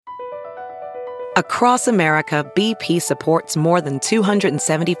Across America, BP supports more than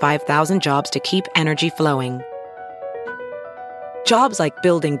 275,000 jobs to keep energy flowing. Jobs like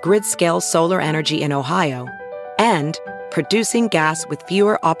building grid-scale solar energy in Ohio and producing gas with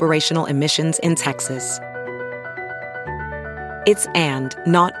fewer operational emissions in Texas. It's and,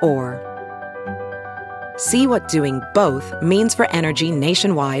 not or. See what doing both means for energy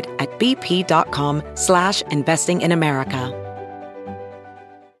nationwide at bp.com/investing in America.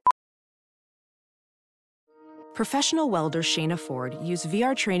 Professional welder Shayna Ford used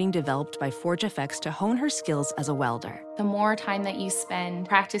VR training developed by ForgeFX to hone her skills as a welder. The more time that you spend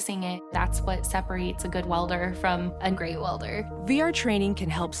practicing it, that's what separates a good welder from a great welder. VR training can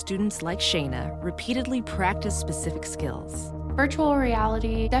help students like Shayna repeatedly practice specific skills. Virtual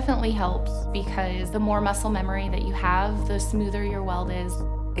reality definitely helps because the more muscle memory that you have, the smoother your weld is.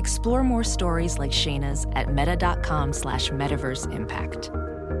 Explore more stories like Shayna's at meta.com/metaverseimpact.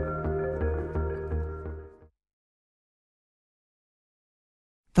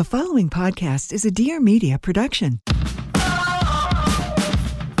 The following podcast is a Dear Media production.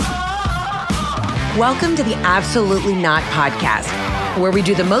 Welcome to the Absolutely Not Podcast, where we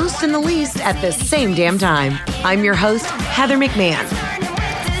do the most and the least at the same damn time. I'm your host, Heather McMahon.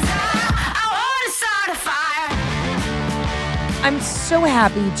 I'm so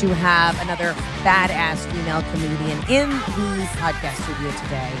happy to have another badass female comedian in the podcast studio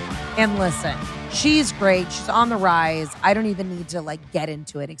today. And listen, she's great. She's on the rise. I don't even need to get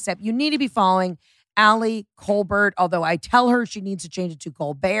into it, except you need to be following Ali Kolbert, although I tell her she needs to change it to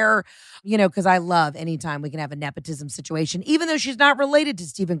Colbert, because I love anytime we can have a nepotism situation, even though she's not related to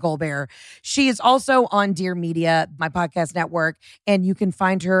Stephen Colbert. She is also on Dear Media, my podcast network, and you can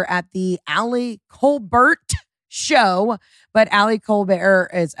find her at the Ali Kolbert Show. But Ali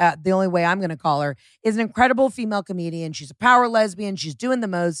Kolbert is the only way I'm going to call her, is an incredible female comedian. She's a power lesbian. She's doing the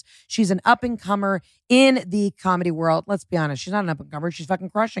most. She's an up-and-comer in the comedy world. Let's be honest. She's not an up-and-comer. She's fucking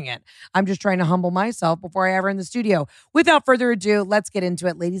crushing it. I'm just trying to humble myself before I have her in the studio. Without further ado, let's get into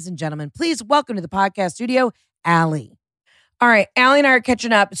it. Ladies and gentlemen, please welcome to the podcast studio, Ali. All right, Ali and I are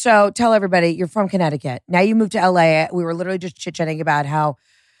catching up. So tell everybody, you're from Connecticut. Now you moved to LA. We were literally just chit-chatting about how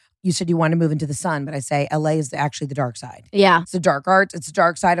you said you want to move into the sun, but I say LA is actually the dark side. Yeah. It's the dark arts. It's the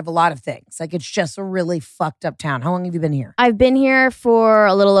dark side of a lot of things. It's just a really fucked up town. How long have you been here? I've been here for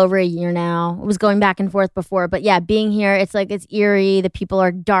a little over a year now. I was going back and forth before, but yeah, being here, it's it's eerie. The people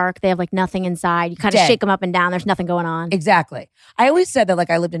are dark. They have nothing inside. You kind of shake them up and down. There's nothing going on. Exactly. I always said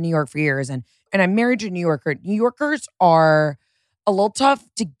that I lived in New York for years and I'm married to a New Yorker. New Yorkers are a little tough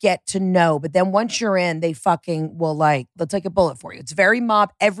to get to know, but then once you're in, they fucking will they'll take a bullet for you. It's very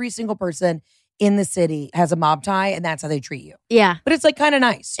mob. Every single person in the city has a mob tie, and that's how they treat you. Yeah. But it's kind of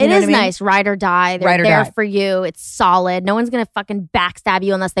nice. It is nice. Ride or die. They're there for you. It's solid. No one's going to fucking backstab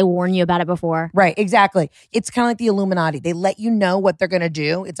you unless they warn you about it before. Right. Exactly. It's kind of like the Illuminati. They let you know what they're going to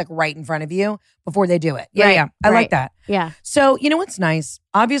do. It's right in front of you before they do it. Yeah. Right. Yeah. I like that. Yeah. So, you know what's nice?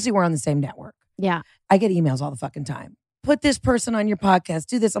 Obviously, we're on the same network. Yeah. I get emails all the fucking time. Put this person on your podcast,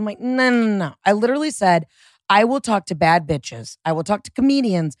 do this. I'm no. I literally said, I will talk to bad bitches. I will talk to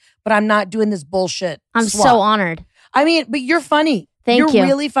comedians, but I'm not doing this bullshit. I'm so honored. But you're funny. Thank you. You're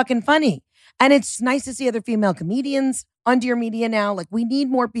really fucking funny. And it's nice to see other female comedians on Dear Media now. We need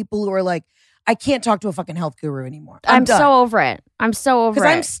more people who are I can't talk to a fucking health guru anymore. I'm done. So over it. I'm so over it.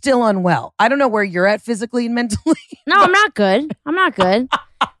 Because I'm still unwell. I don't know where you're at physically and mentally. No, I'm not good.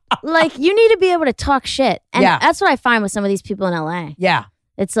 You need to be able to talk shit. And that's what I find with some of these people in LA. Yeah.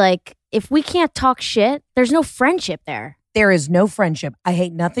 It's if we can't talk shit, there's no friendship there. There is no friendship. I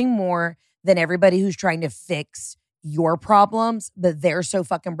hate nothing more than everybody who's trying to fix your problems, but they're so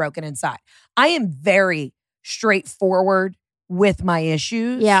fucking broken inside. I am very straightforward with my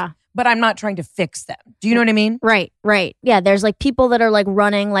issues. Yeah. But I'm not trying to fix them. Do you know what I mean? Right. Yeah, there's I'm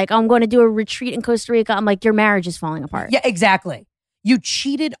going to do a retreat in Costa Rica. I'm your marriage is falling apart. Yeah, exactly. You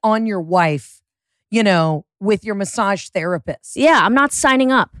cheated on your wife, with your massage therapist. Yeah, I'm not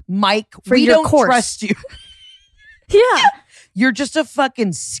signing up. Mike, for we your don't course. trust you. Yeah. You're just a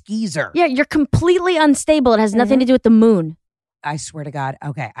fucking skeezer. Yeah, you're completely unstable. It has nothing to do with the moon. I swear to God.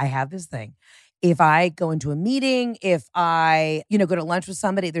 Okay, I have this thing. If I go into a meeting, if I, go to lunch with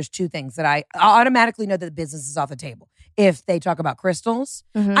somebody, there's two things that I automatically know that the business is off the table. If they talk about crystals,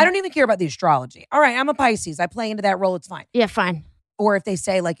 I don't even care about the astrology. All right, I'm a Pisces. I play into that role. It's fine. Yeah, fine. Or if they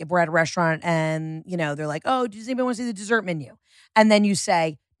say, if we're at a restaurant and, they're oh, does anybody want to see the dessert menu? And then you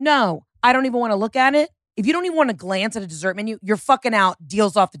say, no, I don't even want to look at it. If you don't even want to glance at a dessert menu, you're fucking out.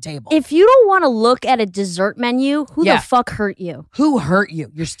 Deal's off the table. If you don't want to look at a dessert menu, who the fuck hurt you? Who hurt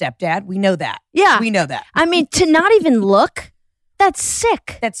you? Your stepdad? We know that. Yeah. We know that. To not even look, That's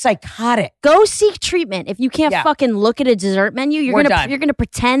sick. That's psychotic. Go seek treatment. If you can't fucking look at a dessert menu, you're gonna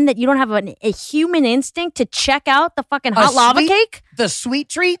pretend that you don't have a human instinct to check out the fucking hot lava cake? The sweet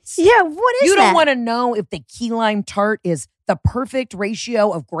treats? Yeah, what is that? You don't want to know if the key lime tart is the perfect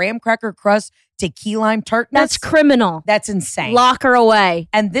ratio of graham cracker crust to key lime tartness. That's criminal. That's insane. Lock her away.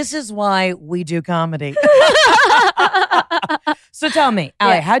 And this is why we do comedy. So tell me,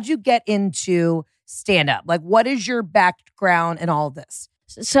 Ali, how'd you get into stand-up? Like, what is your background in all of this?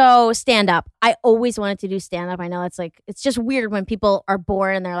 So stand-up. I always wanted to do stand-up. I know it's just weird when people are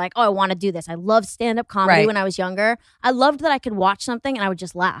born and they're like, oh, I want to do this. I loved stand-up comedy when I was younger. I loved that I could watch something and I would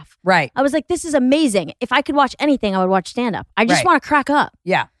just laugh. Right. I was like, this is amazing. If I could watch anything, I would watch stand-up. I just want to crack up.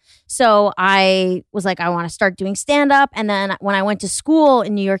 Yeah. So I was like, I want to start doing stand-up. And then when I went to school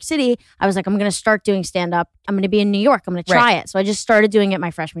in New York City, I was like, I'm going to start doing stand-up. I'm going to be in New York. I'm going to try it. So I just started doing it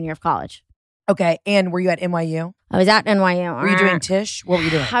my freshman year of college. Okay. And were you at NYU? I was at NYU. Were you doing Tisch? What were you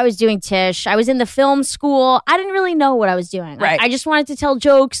doing? I was doing Tisch. I was in the film school. I didn't really know what I was doing. Right. I just wanted to tell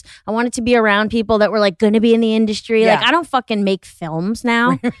jokes. I wanted to be around people that were like going to be in the industry. Yeah. Like, I don't fucking make films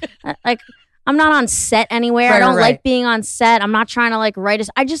now. Like, I'm not on set anywhere. Right, I don't right. like being on set. I'm not trying to like write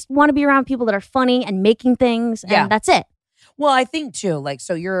I just want to be around people that are funny and making things. And that's it. Well, I think too, like,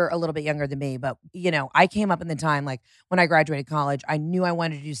 so you're a little bit younger than me, but I came up in the time, like when I graduated college, I knew I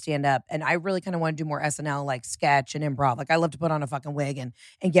wanted to do stand up and I really kind of wanted to do more SNL, like sketch and improv. Like I love to put on a fucking wig and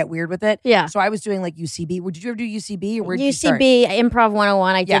get weird with it. Yeah. So I was doing like UCB. Did you ever do UCB or where did you start? UCB, Improv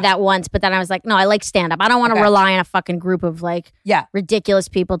 101. I did that once, but then I was like, no, I like stand up. I don't want to rely on a fucking group of like ridiculous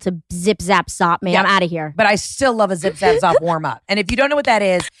people to zip, zap, zop me. I'm out of here. But I still love a zip, zap, zop warm up. And if you don't know what that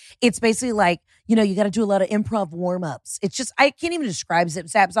is, it's basically like, you got to do a lot of improv warm-ups. It's just, I can't even describe Zip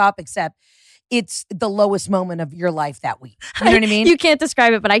Zap Zop except it's the lowest moment of your life that week. You know what I mean? You can't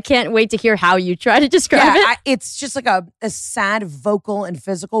describe it, but I can't wait to hear how you try to describe it. It's just like a sad vocal and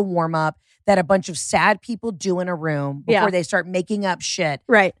physical warm-up that a bunch of sad people do in a room before they start making up shit.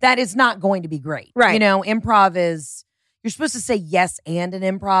 Right. That is not going to be great. Right. Improv is... You're supposed to say yes and an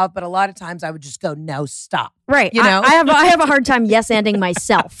improv, but a lot of times I would just go, no, stop. Right. I have a hard time yes-anding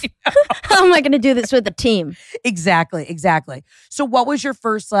myself. How am I going to do this with a team? Exactly. So what was your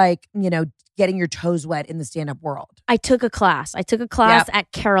first, getting your toes wet in the stand-up world? I took a class.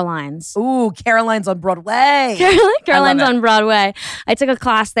 At Caroline's. Ooh, Caroline's on Broadway. Caroline's on Broadway. I took a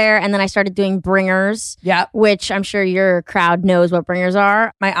class there, and then I started doing Bringers. Yeah. Which I'm sure your crowd knows what Bringers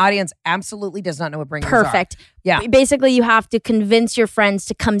are. My audience absolutely does not know what Bringers are. Perfect. Yeah. Basically, you have to convince your friends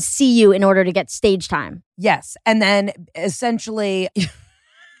to come see you in order to get stage time. Yes. And then essentially...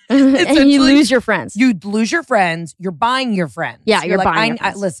 and you lose your friends. You lose your friends. You're buying your friends. Yeah, you're buying your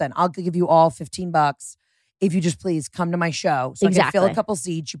friends. Listen, I'll give you all $15 if you just please come to my show. So I can fill a couple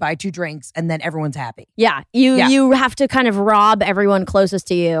seats, you buy 2 drinks, and then everyone's happy. Yeah. You have to kind of rob everyone closest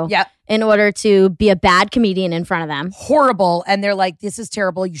to you. Yep. In order to be a bad comedian in front of them. Horrible. And they're like, this is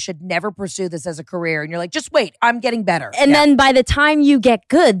terrible. You should never pursue this as a career. And you're like, just wait, I'm getting better. And then by the time you get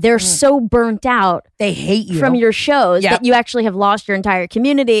good, they're so burnt out. They hate you. From your shows that you actually have lost your entire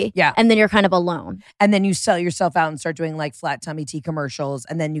community. Yeah. And then you're kind of alone. And then you sell yourself out and start doing like flat tummy tea commercials.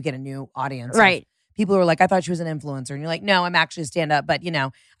 And then you get a new audience. Right. People who are like, I thought she was an influencer. And you're like, no, I'm actually a stand-up. But,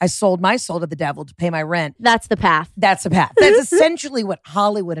 I sold my soul to the devil to pay my rent. That's the path. That's essentially what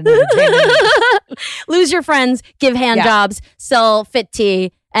Hollywood and entertainment is. Lose your friends, give hand jobs, sell fit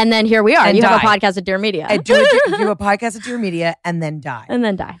tea, and then here we are. And you die. have a podcast at Dear Media. Do a podcast at Dear Media and then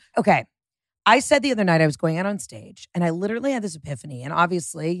die. Okay. I said the other night I was going out on stage and I literally had this epiphany. And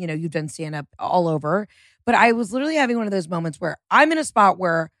obviously, you've done stand-up all over. But I was literally having one of those moments where I'm in a spot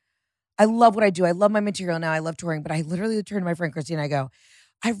where I love what I do. I love my material now. I love touring. But I literally turned to my friend Christine and I go,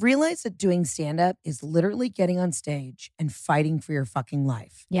 I realized that doing stand-up is literally getting on stage and fighting for your fucking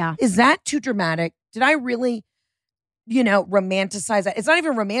life. Yeah. Is that too dramatic? Did I really, romanticize that? It's not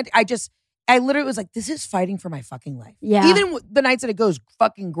even romantic. I literally was like, this is fighting for my fucking life. Yeah. Even the nights that it goes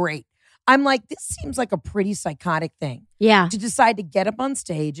fucking great. I'm like, this seems like a pretty psychotic thing. Yeah. To decide to get up on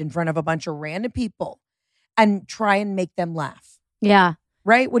stage in front of a bunch of random people and try and make them laugh. Yeah.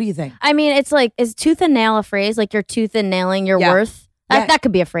 Right? What do you think? I mean, it's like, is tooth and nail a phrase? Like you're tooth and nailing your worth? That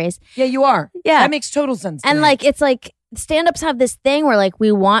could be a phrase. Yeah, you are. Yeah. That makes total sense. And it's like stand-ups have this thing where like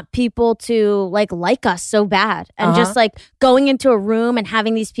we want people to like us so bad. And just like going into a room and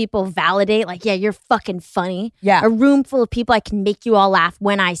having these people validate like, yeah, you're fucking funny. Yeah. A room full of people, I can make you all laugh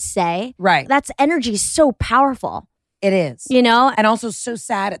when I say. Right. That's energy so powerful. It is. And also so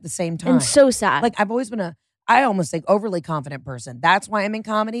sad at the same time. And so sad. Like I've always been I almost think overly confident person. That's why I'm in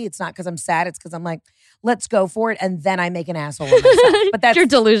comedy. It's not because I'm sad. It's because I'm like, let's go for it. And then I make an asshole of myself. But that's you're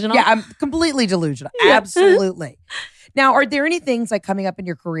delusional. Yeah, I'm completely delusional. Absolutely. Now, are there any things like coming up in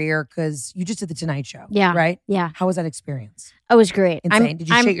your career? Because you just did the Tonight Show. Yeah. Right? Yeah. How was that experience? It was great. Insane. Did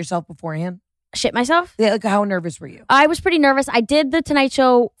you shit yourself beforehand? Shit myself? Yeah, like how nervous were you? I was pretty nervous. I did the Tonight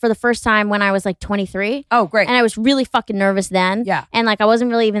Show for the first time when I was like 23. Oh, great. And I was really fucking nervous then. Yeah. And like I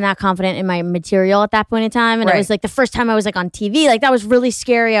wasn't really even that confident in my material at that point in time. And it was like the first time I was like on TV. Like that was really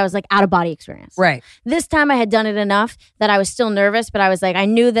scary. I was like out of body experience. Right. This time I had done it enough that I was still nervous, but I was like, I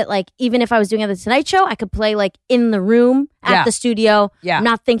knew that like even if I was doing it at the Tonight Show, I could play like in the room at the studio,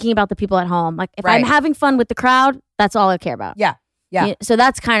 not thinking about the people at home. Like if I'm having fun with the crowd, that's all I care about. Yeah. Yeah. So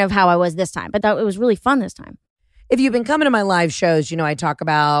that's kind of how I was this time. But it was really fun this time. If you've been coming to my live shows, you know I talk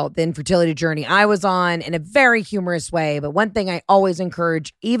about the infertility journey I was on in a very humorous way. But one thing I always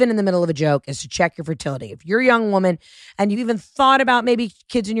encourage, even in the middle of a joke, is to check your fertility. If you're a young woman and you've even thought about maybe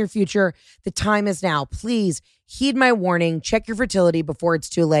kids in your future, the time is now. Please heed my warning. Check your fertility before it's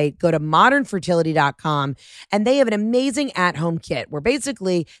too late. Go to modernfertility.com and they have an amazing at-home kit where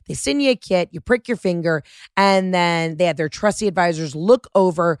basically they send you a kit, you prick your finger, and then they have their trusty advisors look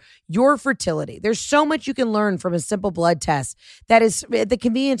over your fertility. There's so much you can learn from a simple blood test that is at the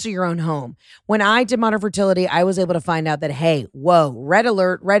convenience of your own home. When I did Modern Fertility, I was able to find out that, hey, whoa, red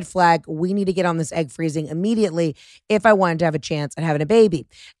alert, red flag, we need to get on this egg freezing immediately if I wanted to have a chance at having a baby.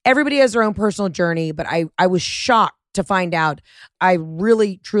 Everybody has their own personal journey, but I was shocked to find out I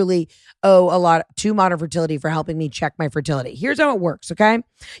really, truly owe a lot to Modern Fertility for helping me check my fertility. Here's how it works, okay?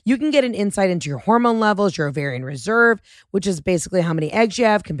 You can get an insight into your hormone levels, your ovarian reserve, which is basically how many eggs you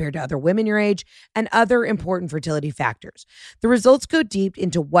have compared to other women your age, and other important fertility factors. The results go deep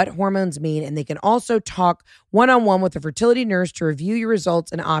into what hormones mean, and they can also talk one-on-one with a fertility nurse to review your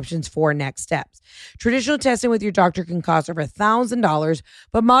results and options for next steps. Traditional testing with your doctor can cost over $1,000,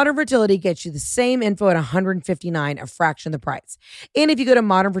 but Modern Fertility gets you the same info at $159, a fraction of the price. And if you go to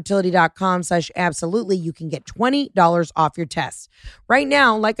modernfertility.com/absolutely, you can get $20 off your test. Right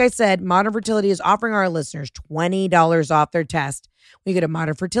now, like I said, Modern Fertility is offering our listeners $20 off their test when you go to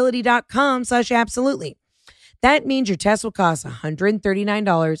modernfertility.com/absolutely. That means your test will cost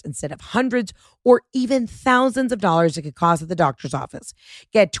 $139 instead of hundreds or even thousands of dollars it could cost at the doctor's office.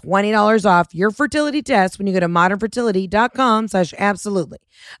 Get $20 off your fertility test when you go to modernfertility.com/absolutely.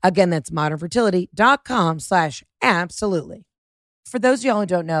 Again, that's modernfertility.com/absolutely. For those of y'all who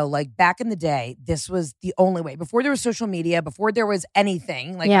don't know, like back in the day, this was the only way. Before there was social media, before there was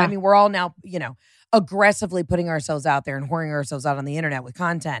anything, I mean, we're all now, aggressively putting ourselves out there and whoring ourselves out on the internet with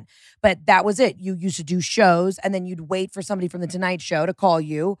content. But that was it. You used to do shows and then you'd wait for somebody from the Tonight Show to call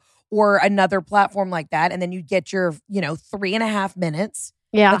you or another platform like that. And then you'd get your, 3.5 minutes.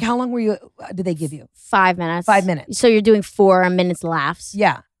 Yeah. Like how long did they give you? 5 minutes. 5 minutes. So you're doing 4 minutes laughs.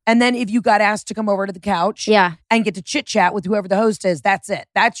 Yeah. And then if you got asked to come over to the couch and get to chit chat with whoever the host is, that's it.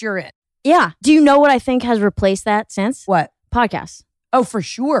 That's your it. Yeah. Do you know what I think has replaced that since? What? Podcasts. Oh, for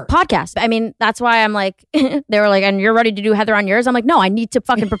sure. Podcast. I mean, that's why I'm like, they were like, and you're ready to do Heather on yours? I'm like, no, I need to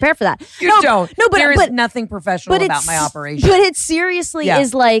fucking prepare for that. Don't. No, but there is nothing professional about my operation. But it seriously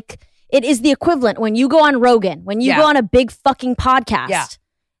is like, it is the equivalent when you go on Rogan, when you go on a big fucking podcast,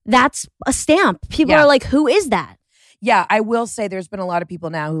 that's a stamp. People are like, who is that? Yeah, I will say there's been a lot of people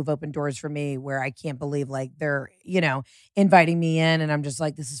now who've opened doors for me where I can't believe like they're, inviting me in and I'm just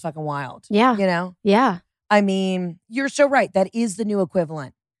like, this is fucking wild. Yeah. Yeah. I mean, you're so right. That is the new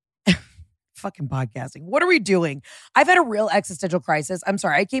equivalent. Fucking podcasting. What are we doing? I've had a real existential crisis. I'm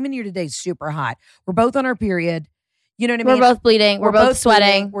sorry. I came in here today super hot. We're both on our period. You know what I mean? We're both bleeding. We're both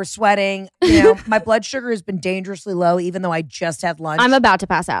sweating. We're sweating. My blood sugar has been dangerously low, even though I just had lunch. I'm about to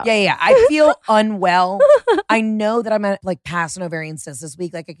pass out. Yeah. I feel unwell. I know that I'm at like pass an ovarian cyst this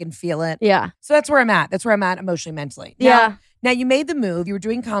week. Like I can feel it. Yeah. So that's where I'm at. That's where I'm at emotionally, mentally. Now you made the move. You were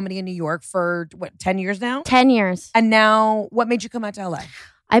doing comedy in New York for 10 years now? 10 years. And now what made you come out to LA?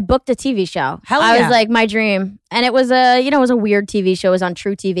 I booked a TV show. Hell yeah. I was like, my dream. And it was a weird TV show. It was on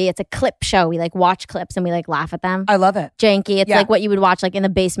True TV. It's a clip show. We like watch clips and we like laugh at them. I love it. Janky. It's like what you would watch like in the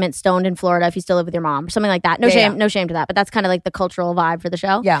basement, stoned in Florida if you still live with your mom or something like that. No shame to that. But that's kind of like the cultural vibe for the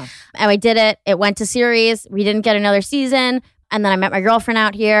show. Yeah. And we did it. It went to series. We didn't get another season. And then I met my girlfriend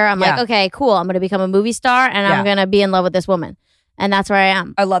out here. I'm like, okay, cool. I'm going to become a movie star and I'm going to be in love with this woman. And that's where I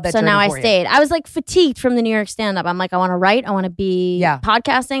am. I love that. So now I stayed. I was like fatigued from the New York stand-up. I'm like, I want to write. I want to be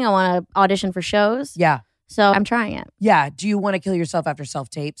podcasting. I want to audition for shows. Yeah. So I'm trying it. Yeah. Do you want to kill yourself after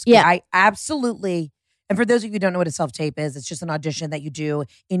self-tapes? Yeah. I absolutely And for those of you who don't know what a self-tape is, it's just an audition that you do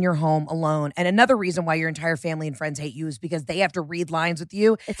in your home alone. And another reason why your entire family and friends hate you is because they have to read lines with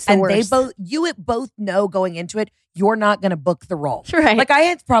you. It's the worst. You both know going into it, you're not going to book the role. Right. Like I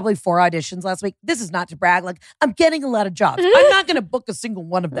had probably 4 auditions last week. This is not to brag. Like I'm getting a lot of jobs. I'm not going to book a single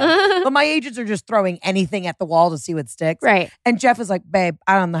one of them. But my agents are just throwing anything at the wall to see what sticks. Right. And Jeff is like, babe,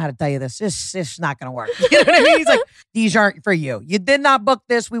 I don't know how to tell you this. It's not going to work. You know what I mean? He's like, these aren't for you. You did not book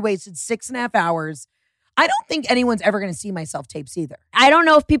this. We wasted 6.5 hours. I don't think anyone's ever going to see my self-tapes either. I don't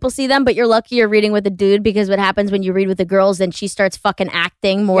know if people see them, but you're lucky you're reading with a dude, because what happens when you read with the girls, then she starts fucking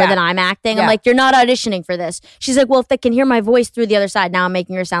acting more than I'm acting. I'm like, you're not auditioning for this. She's like, well, if they can hear my voice through the other side, now I'm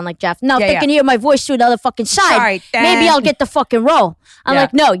making her sound like Jeff. No, if they can hear my voice through the other fucking side, maybe I'll get the fucking role. I'm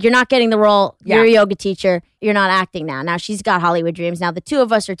like, no, you're not getting the role. You're a yoga teacher. You're not acting now. Now she's got Hollywood dreams. Now the two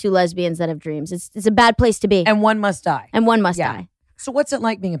of us are 2 lesbians that have dreams. It's a bad place to be. And one must die. Die. So what's it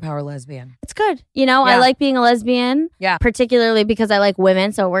like being a power lesbian? It's good. You know, I like being a lesbian. Yeah. Particularly because I like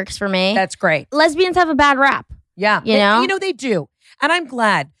women, so it works for me. That's great. Lesbians have a bad rap. Yeah. You know? You know, they do. And I'm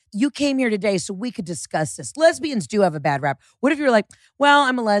glad you came here today so we could discuss this. Lesbians do have a bad rap. What if you're like, well,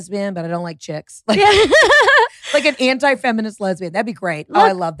 I'm a lesbian, but I don't like chicks? Like, like an anti-feminist lesbian. That'd be great. Look,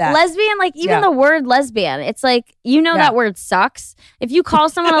 I love that. Lesbian, like even the word lesbian, it's like, you know, that word sucks. If you call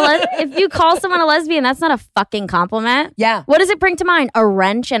someone a lesbian, that's not a fucking compliment. Yeah. What does it bring to mind? A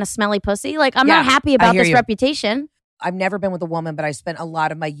wrench and a smelly pussy? Like, I'm not happy about this reputation. I've never been with a woman, but I spent a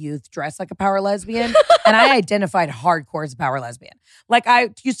lot of my youth dressed like a power lesbian. And I identified hardcore as a power lesbian. Like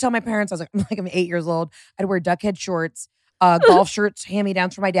I used to tell my parents, I was like, I'm 8 years old. I'd wear duck head shorts, golf shirts,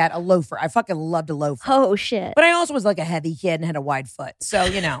 hand-me-downs from my dad, a loafer. I fucking loved a loafer. Oh, shit. But I also was like a heavy kid and had a wide foot. So,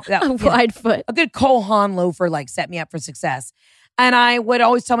 you know. Wide foot. A good Cole Haan loafer like set me up for success. And I would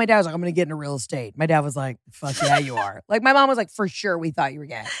always tell my dad, I was like, I'm going to get into real estate. My dad was like, fuck yeah, you are. Like my mom was like, for sure, we thought you were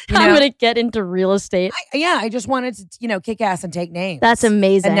gay. You know? I'm going to get into real estate. I just wanted to, you know, kick ass and take names. That's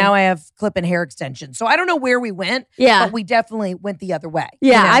amazing. And now I have clip and hair extensions. So I don't know where we went. Yeah. But we definitely went the other way.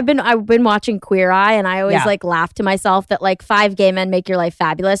 Yeah. You know? I've been watching Queer Eye, and I always like laugh to myself that like 5 gay men make your life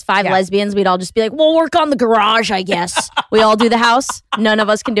fabulous. 5 lesbians, we'd all just be like, we'll work on the garage, I guess. We all do the house. None of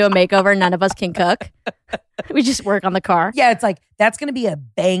us can do a makeover. None of us can cook. We just work on the car. Yeah, it's like, that's going to be a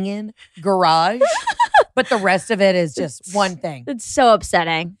banging garage. But the rest of it is just one thing. It's so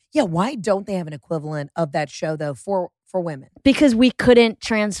upsetting. Yeah, why don't they have an equivalent of that show, though, for women? Because we couldn't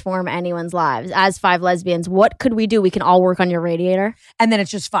transform anyone's lives. As 5 lesbians, what could we do? We can all work on your radiator. And then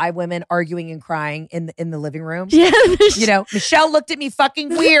it's just 5 women arguing and crying in the living room. Yeah. You know, Michelle looked at me fucking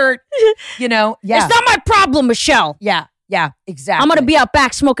weird. You know, yeah. It's not my problem, Michelle. Yeah, exactly. I'm going to be out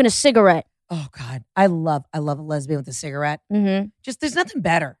back smoking a cigarette. Oh, God. I love a lesbian with a cigarette. Mm-hmm. Just, there's nothing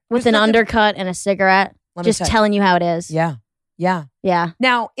better. With an undercut and a cigarette. Just telling you how it is. Yeah. Yeah.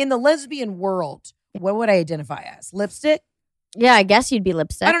 Now, in the lesbian world, what would I identify as? Lipstick? Yeah, I guess you'd be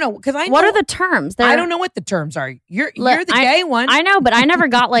lipstick. I don't know. Because what are the terms? I don't know what the terms are. You're the gay one. I know, but I never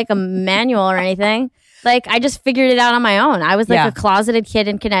got like a manual or anything. Like, I just figured it out on my own. I was like a closeted kid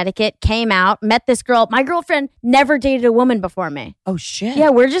in Connecticut, came out, met this girl. My girlfriend never dated a woman before me. Oh, shit.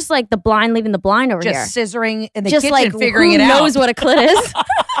 Yeah, we're just like the blind leading the blind over here. Just scissoring in the just kitchen, like, figuring it out. Who knows out. what a clit is?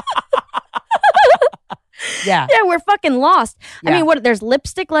 Yeah, we're fucking lost. Yeah. I mean, there's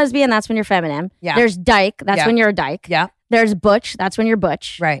lipstick lesbian, that's when you're feminine. Yeah. There's dyke, that's when you're a dyke. Yeah. There's butch, that's when you're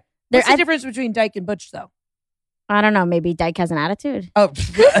butch. Right. What's the difference between dyke and butch, though? I don't know. Maybe dyke has an attitude. Oh,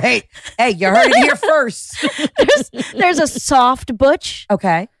 hey, you heard it here first. there's a soft butch.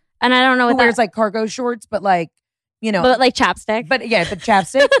 Okay. And I don't know what wears like cargo shorts, but like, you know. But like chapstick. But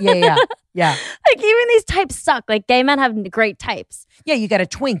chapstick. Yeah. Like even these types suck. Like gay men have great types. Yeah, you got a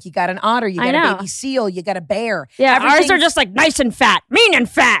twink, you got an otter, you got a baby seal, you got a bear. Yeah, ours are just like nice and fat, mean and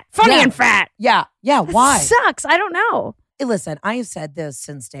fat, funny and fat. Yeah, why? It sucks. I don't know. Hey, listen, I have said this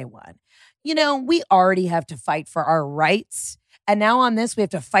since day one. You know, we already have to fight for our rights. And now on this, we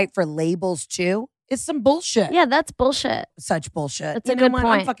have to fight for labels too. It's some bullshit. Yeah, that's bullshit. Such bullshit. That's a good point.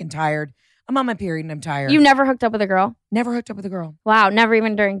 I'm fucking tired. I'm on my period and I'm tired. You never hooked up with a girl? Never hooked up with a girl. Wow, never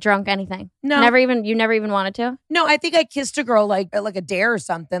even during drunk anything? No. You never even wanted to? No, I think I kissed a girl like a dare or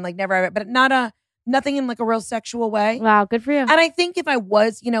something, like never, but nothing in like a real sexual way. Wow, good for you. And I think if I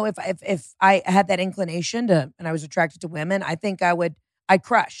was, you know, if I had that inclination to, and I was attracted to women, I think I'd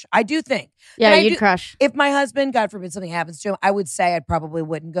crush. I do think. Yeah, you'd crush. If my husband, God forbid something happens to him, I would say I probably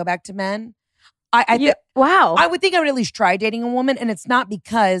wouldn't go back to men. Wow. I would think I would at least try dating a woman. And it's not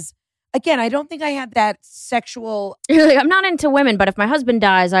because, again, I don't think I had that sexual. You're like, I'm not into women, but if my husband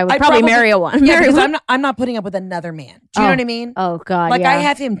dies, I'd probably marry a one. Yeah, because I'm not putting up with another man. Do you know what I mean? Oh, God, like I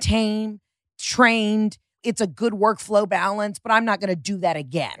have him tame, trained, it's a good workflow balance, but I'm not going to do that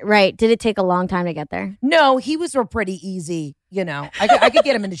again. Right. Did it take a long time to get there? No, he was pretty easy. I could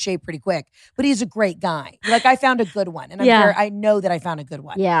get him into shape pretty quick, but he's a great guy. Like I found a good one, and I know that I found a good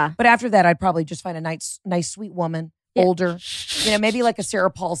one. Yeah. But after that, I'd probably just find a nice, sweet woman, older, maybe like a Sarah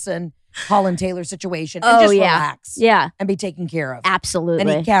Paulson, Holland Taylor situation, and just relax. Yeah. And be taken care of. Absolutely.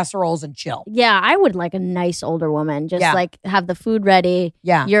 And eat casseroles and chill. Yeah, I would like a nice older woman. Just like have the food ready.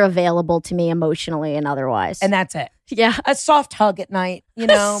 Yeah. You're available to me emotionally and otherwise. And that's it. Yeah. A soft hug at night,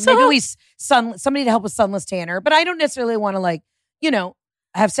 maybe somebody to help with sunless tanner, but I don't necessarily want to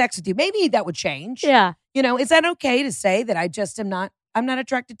have sex with you. Maybe that would change. Yeah. Is that okay to say that I'm not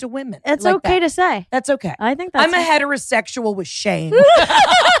attracted to women? It's like okay that. to say. That's okay. I think that's I'm a heterosexual with shame.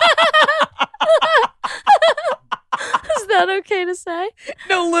 Is that okay to say?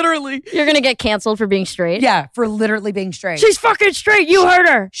 No, literally. You're going to get canceled for being straight? Yeah, for literally being straight. She's fucking straight. You heard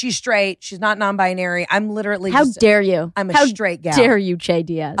her. She's straight. She's not non-binary. I'm literally How dare you? I'm a straight gal. How dare you, Che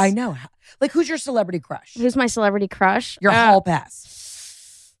Diaz? I know. Like, who's your celebrity crush? Who's my celebrity crush? Your hall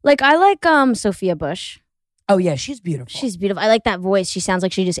pass. Like, I like Sophia Bush. Oh, yeah, she's beautiful. She's beautiful. I like that voice. She sounds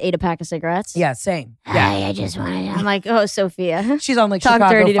like she just ate a pack of cigarettes. Yeah, same. Yeah. I just wanted. I'm like, oh, Sophia. She's on like Talk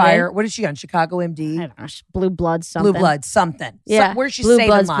Chicago Fire. What is she on? Chicago MD? I don't know. Blue Bloods something. Blue Bloods something. Yeah. Where's she Blue saving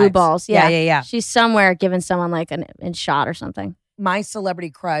Bloods, lives? Blue Balls. Yeah. She's somewhere giving someone like an shot or something. My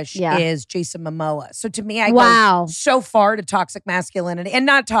celebrity crush is Jason Momoa. So to me, I go so far to toxic masculinity, and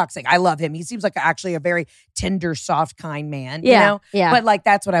not toxic. I love him. He seems like actually a very tender, soft, kind man. Yeah. But like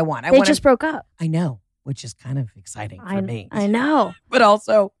that's what I want. They just broke up. I know, which is kind of exciting for me. I know, but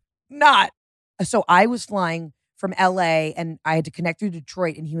also not. So I was flying from LA, and I had to connect through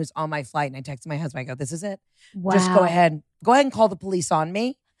Detroit, and he was on my flight, and I texted my husband. I go, "This is it. Wow. Just go ahead and call the police on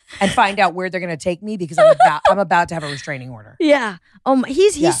me." And find out where they're going to take me because I'm about to have a restraining order. Yeah.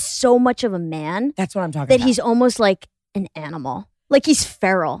 He's so much of a man. That's what I'm talking about. That he's almost like an animal. Like he's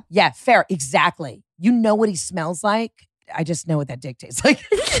feral. Yeah, feral. Exactly. You know what he smells like? I just know what that dick tastes like.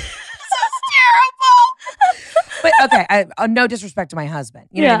 This is terrible. But okay, no disrespect to my husband.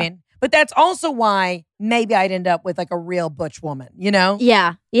 You know what I mean? But that's also why maybe I'd end up with like a real butch woman,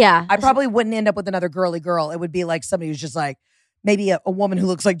 Yeah. I probably wouldn't end up with another girly girl. It would be like somebody who's just like, maybe a woman who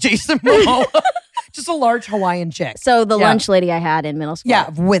looks like Jason Momoa. Just a large Hawaiian chick. So the lunch lady I had in middle school.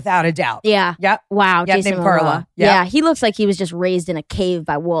 Yeah, without a doubt. Yeah. Yep. Wow. Yeah, Jason named Momoa. Carla. Yeah. He looks like he was just raised in a cave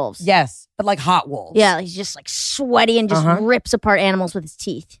by wolves. Yes, but like hot wolves. Yeah, he's just like sweaty and just rips apart animals with his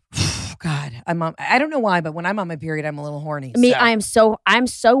teeth. God, I don't know why, but when I'm on my period, I'm a little horny. Me, I'm so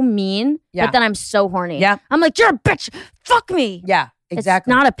mean, but then I'm so horny. Yeah. I'm like, you're a bitch. Fuck me. Yeah,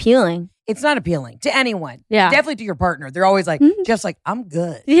 exactly. It's not appealing. It's not appealing to anyone. Yeah. Definitely to your partner. They're always like, just like, I'm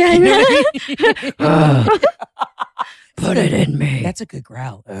good. Yeah, I know. Put it in me. That's a good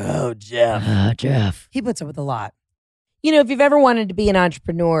growl. Oh, Jeff. Jeff. He puts up with a lot. If you've ever wanted to be an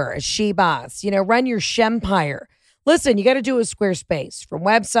entrepreneur, a she-boss, run your shempire. Listen, you got to do it with Squarespace. From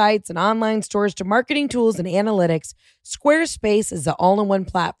websites and online stores to marketing tools and analytics, Squarespace is the all-in-one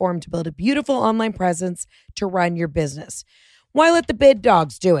platform to build a beautiful online presence to run your business. Why let the big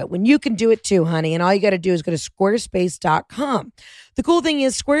dogs do it when you can do it too, honey? And all you got to do is go to squarespace.com. The cool thing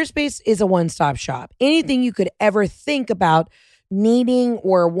is Squarespace is a one-stop shop. Anything you could ever think about needing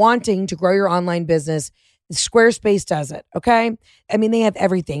or wanting to grow your online business, Squarespace does it, okay? I mean, they have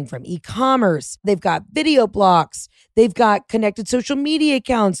everything from e-commerce. They've got video blocks. They've got connected social media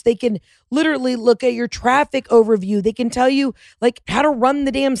accounts. They can literally look at your traffic overview. They can tell you like how to run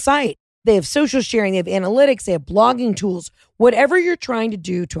the damn site. They have social sharing, they have analytics, they have blogging tools. Whatever you're trying to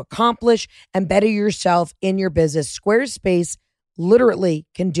do to accomplish and better yourself in your business, Squarespace literally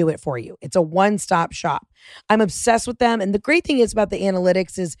can do it for you. It's a one-stop shop. I'm obsessed with them. And the great thing is about the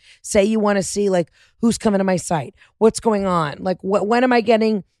analytics is, say you want to see like who's coming to my site, what's going on, like when am I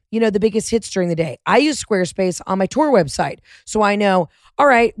getting the biggest hits during the day. I use Squarespace on my tour website. So I know, all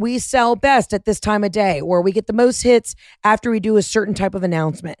right, we sell best at this time of day, or we get the most hits after we do a certain type of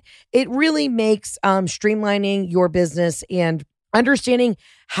announcement. It really makes streamlining your business and understanding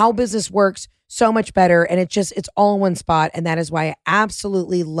how business works so much better. And it's all in one spot. And that is why I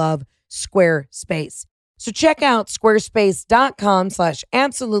absolutely love Squarespace. So check out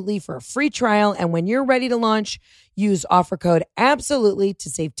squarespace.com/absolutely for a free trial. And when you're ready to launch, use offer code absolutely to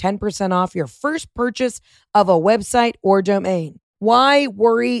save 10% off your first purchase of a website or domain. Why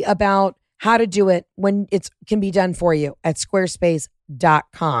worry about how to do it when it can be done for you at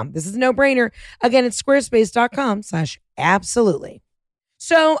squarespace.com? This is a no-brainer. Again, it's squarespace.com/absolutely.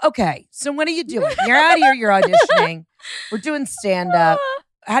 So, okay. So what are you doing? You're out here, you're auditioning. We're doing stand-up.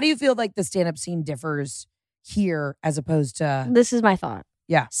 How do you feel like the stand-up scene differs here as opposed to... This is my thought.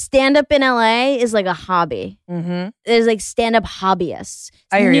 Yeah. Stand-up in LA is like a hobby. Mm-hmm. There's like stand-up hobbyists.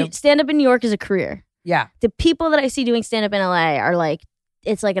 I hear you. Stand-up in New York is a career. Yeah. The people that I see doing stand-up in LA are like,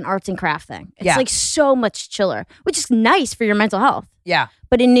 it's like an arts and craft thing. It's like so much chiller, which is nice for your mental health. Yeah.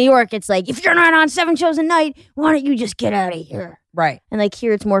 But in New York, it's like, if you're not on 7 shows a night, why don't you just get out of here? Right. And like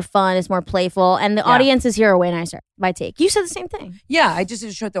here, it's more fun, it's more playful, and the audiences here are way nicer. My take. You said the same thing. Yeah, I just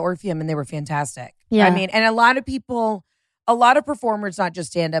did a show at the Orpheum, and they were fantastic. Yeah. I mean, and a lot of performers, not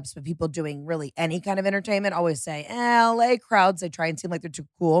just stand-ups, but people doing really any kind of entertainment always say, LA crowds, they try and seem like they're too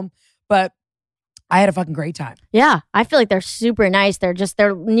cool. But I had a fucking great time. Yeah. I feel like they're super nice.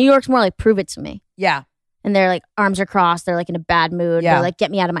 New York's more like, prove it to me. Yeah. And they're like, arms are crossed. They're like in a bad mood. Yeah. They're like, get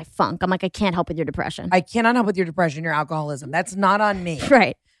me out of my funk. I'm like, I can't help with your depression. I cannot help with your depression, your alcoholism. That's not on me.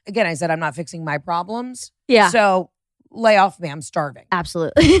 Right. Again, I said I'm not fixing my problems. Yeah. So lay off me. I'm starving.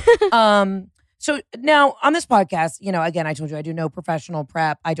 Absolutely. So now on this podcast, again, I told you I do no professional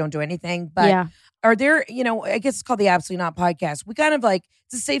prep. I don't do anything. But are there, I guess it's called the Absolutely Not podcast. We kind of like,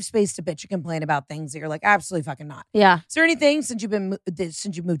 it's a safe space to bitch and complain about things that you're like, absolutely fucking not. Yeah. Is there anything since you've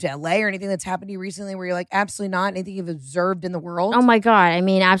moved to LA or anything that's happened to you recently where you're like, absolutely not? Anything you've observed in the world? Oh my God. I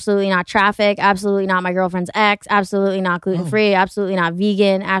mean, absolutely not traffic. Absolutely not my girlfriend's ex. Absolutely not gluten-free. Absolutely not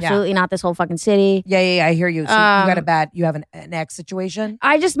vegan. Absolutely not this whole fucking city. Yeah, I hear you. So you have an ex situation?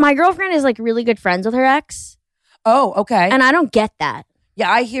 My girlfriend is like really good friends with her ex. Oh, okay. And I don't get that. Yeah,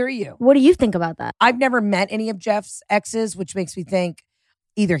 I hear you. What do you think about that? I've never met any of Jeff's exes, which makes me think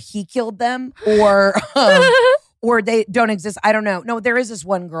either he killed them or they don't exist. I don't know. No, there is this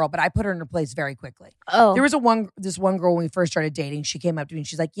one girl, but I put her in her place very quickly. Oh. There was this one girl when we first started dating. She came up to me and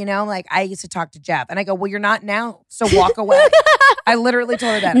she's like, I used to talk to Jeff. And I go, well, you're not now, so walk away. I literally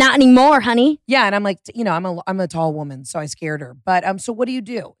told her that. Not anymore, honey. Yeah, and I'm like, I'm a tall woman, so I scared her. But so what do you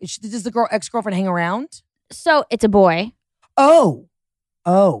do? Does the ex-girlfriend hang around? So it's a boy. Oh.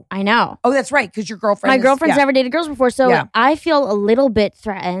 I know. Oh, that's right, because your girlfriend. My girlfriend's never dated girls before, so I feel a little bit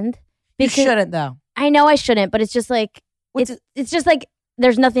threatened. You shouldn't, though. I know I shouldn't, but it's just like it's just like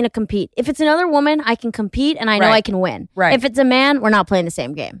there's nothing to compete. If it's another woman, I can compete, and I know I can win. Right. If it's a man, we're not playing the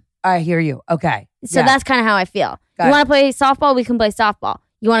same game. I hear you. Okay. So that's kind of how I feel. You want to play softball? We can play softball.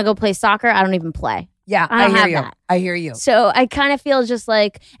 You want to go play soccer? I don't even play. Yeah, I don't hear have you. that. I hear you. So I kind of feel just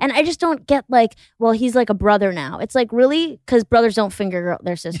like, and I just don't get like, well, he's like a brother now. It's like, really? Because brothers don't finger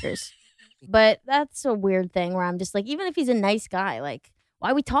their sisters. But that's a weird thing where I'm just like, even if he's a nice guy, like,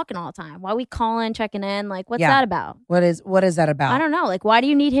 why are we talking all the time? Why are we calling, checking in? Like, what's that about? What is that about? I don't know. Like, why do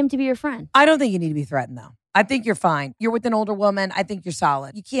you need him to be your friend? I don't think you need to be threatened, though. I think you're fine. You're with an older woman. I think you're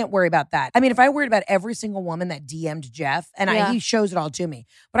solid. You can't worry about that. I mean, if I worried about every single woman that DM'd Jeff, and he shows it all to me.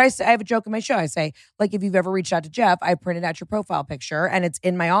 But I have a joke in my show. I say, like, if you've ever reached out to Jeff, I printed out your profile picture, and it's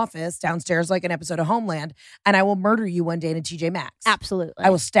in my office downstairs like an episode of Homeland, and I will murder you one day in a TJ Maxx. Absolutely. I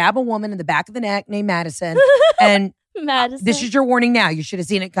will stab a woman in the back of the neck named Madison, and Madison. This is your warning now. You should have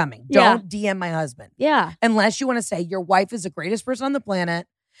seen it coming. Don't DM my husband. Yeah. Unless you want to say your wife is the greatest person on the planet.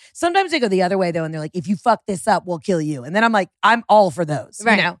 Sometimes they go the other way, though, and they're like, if you fuck this up, we'll kill you. And then I'm like, I'm all for those.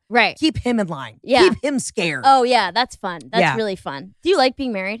 Right. Right. Keep him in line. Yeah. Keep him scared. Oh, yeah. That's fun. That's really fun. Do you like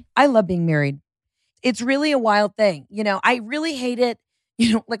being married? I love being married. It's really a wild thing. I really hate it.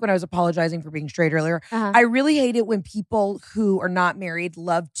 Like when I was apologizing for being straight earlier, I really hate it when people who are not married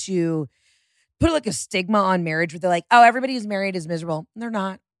love to put like a stigma on marriage where they're like, oh, everybody who's married is miserable. And they're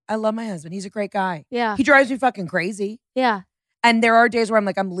not. I love my husband. He's a great guy. Yeah. He drives me fucking crazy. Yeah. And there are days where I'm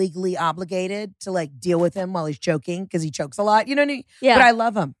like, I'm legally obligated to like deal with him while he's choking because he chokes a lot. You know what I mean? Yeah. But I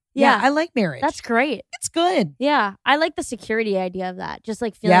love him. Yeah. I like marriage. That's great. It's good. Yeah. I like the security idea of that. Just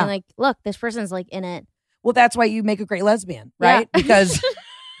like feeling like, look, this person's like in it. Well, that's why you make a great lesbian, right? Yeah. Because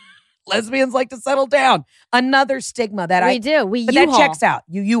lesbians like to settle down. Another stigma that we do. We but U-haul. That checks out.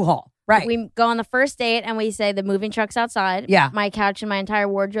 You U-haul. Right. We go on the first date and we say the moving truck's outside. Yeah. My couch and my entire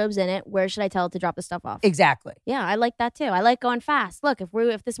wardrobe's in it. Where should I tell it to drop the stuff off? Exactly. Yeah, I like that too. I like going fast. Look,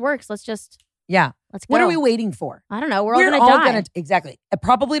 if this works, let's go. What are we waiting for? I don't know. We're all gonna die. Exactly.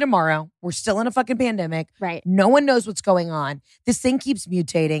 Probably tomorrow. We're still in a fucking pandemic. Right. No one knows what's going on. This thing keeps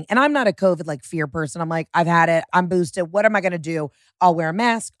mutating. And I'm not a COVID like fear person. I'm like, I've had it. I'm boosted. What am I going to do? I'll wear a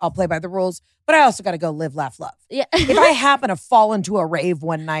mask. I'll play by the rules. But I also got to go live, laugh, love. Yeah. If I happen to fall into a rave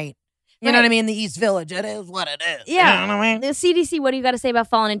one night, you know what I mean? The East Village, it is what it is. Yeah. You know what I mean? The CDC, what do you got to say about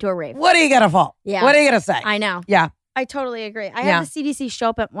falling into a rave? What are you going to fall? Yeah. What are you going to say? I know. Yeah. I totally agree. I had the CDC show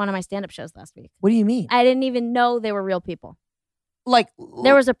up at one of my stand-up shows last week. What do you mean? I didn't even know they were real people. Like,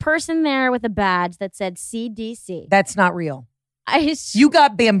 there was a person there with a badge that said CDC. That's not real. You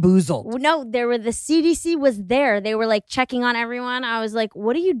got bamboozled. No, the CDC was there. They were like checking on everyone. I was like,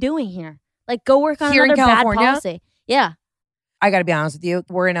 what are you doing here? Like, go work on here another in California? bad policy. Yeah. I got to be honest with you.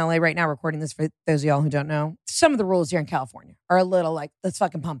 We're in LA right now recording this for those of y'all who don't know. Some of the rules here in California are a little like, let's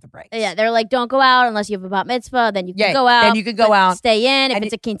fucking pump the brakes. Yeah, they're like, don't go out unless you have a bat mitzvah. Then you can go out. Then you can go out. Stay in. If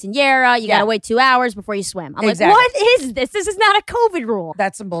it's a quinceañera, you got to wait 2 hours before you swim. I'm like, what is this? This is not a COVID rule.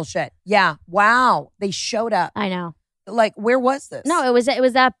 That's some bullshit. Yeah. Wow. They showed up. I know. Like, where was this? No, it was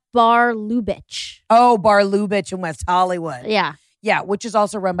at Bar Lubitsch. Oh, Bar Lubitsch in West Hollywood. Yeah. Yeah, which is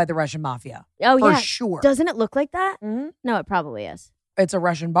also run by the Russian mafia. Oh, for yeah. sure. Doesn't it look like that? Mm-hmm. No, it probably is. It's a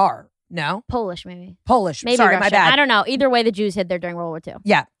Russian bar. No? Polish, maybe. Polish. Maybe Sorry, Russian. my bad. I don't know. Either way, the Jews hid there during World War II.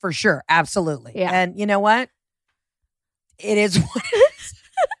 Yeah, for sure. Absolutely. Yeah. And you know what? It is what it is.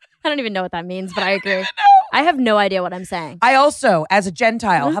 I don't even know what that means, but I agree. I have no idea what I'm saying. I also, as a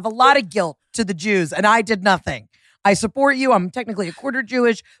Gentile, have a lot of guilt to the Jews, and I did nothing. I support you. I'm technically a quarter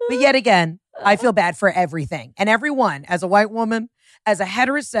Jewish, but yet again, I feel bad for everything and everyone. As a white woman, as a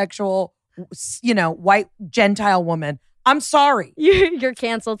heterosexual, white Gentile woman, I'm sorry. You're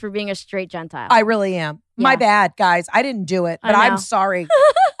canceled for being a straight Gentile. I really am. Yeah. My bad, guys. I didn't do it, but I'm sorry.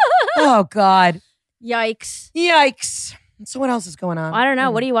 Oh, God. Yikes. So what else is going on? I don't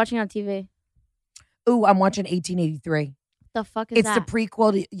know. What are you watching on TV? Ooh, I'm watching 1883. The fuck is that? It's the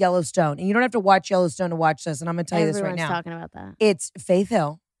prequel to Yellowstone. And you don't have to watch Yellowstone to watch this. And I'm going to tell you this right now. Everyone's talking about that. It's Faith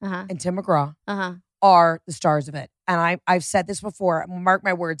Hill and Tim McGraw are the stars of it. And I've said this before. Mark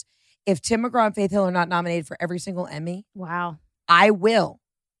my words. If Tim McGraw and Faith Hill are not nominated for every single Emmy, wow, I will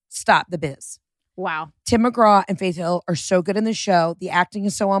stop the biz. Wow. Tim McGraw and Faith Hill are so good in the show. The acting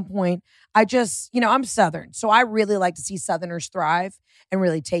is so on point. I just, I'm Southern. So I really like to see Southerners thrive and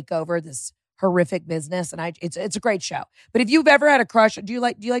really take over this horrific business. And it's a great show. But if you've ever had a crush, do you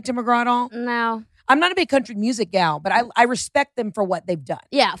like Tim McGraw at all? No. I'm not a big country music gal, but I respect them for what they've done.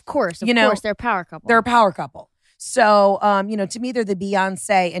 Yeah, of course. Of course. They're a power couple. They're a power couple. So, to me, they're the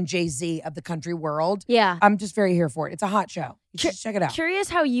Beyonce and Jay-Z of the country world. Yeah. I'm just very here for it. It's a hot show. You should check it out. Curious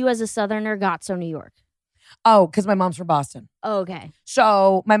how you as a Southerner got so New York. Oh, because my mom's from Boston. Oh, okay.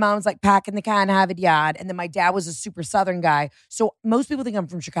 So my mom's like packing the can, have it yard. And then my dad was a super Southern guy. So most people think I'm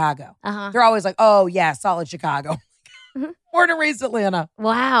from Chicago. They're always like, oh, yeah, solid Chicago. Born and raised Atlanta.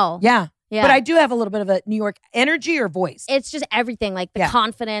 Wow. Yeah. But I do have a little bit of a New York energy or voice. It's just everything, like the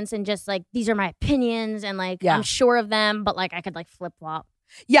confidence and just like, these are my opinions and like, I'm sure of them, but like I could like flip-flop.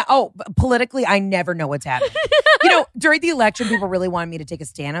 Yeah. Oh, politically, I never know what's happening. During the election, people really wanted me to take a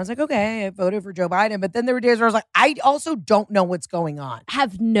stand. I was like, okay, I voted for Joe Biden. But then there were days where I was like, I also don't know what's going on.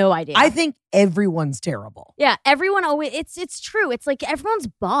 Have no idea. I think everyone's terrible. Yeah. Everyone always, it's true. It's like everyone's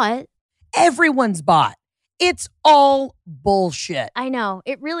bought. Everyone's bought. It's all bullshit. I know.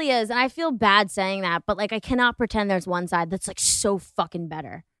 It really is. And I feel bad saying that, but like I cannot pretend there's one side that's like so fucking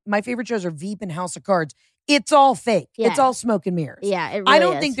better. My favorite shows are Veep and House of Cards. It's all fake. Yeah. It's all smoke and mirrors. Yeah, it really I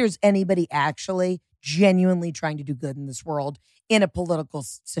don't is. think there's anybody actually genuinely trying to do good in this world in a political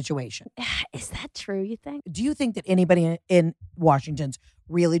situation. Is that true, you think? Do you think that anybody in Washington's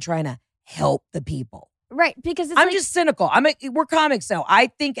really trying to help the people? Right, because it's I'm just cynical. We're comics, so I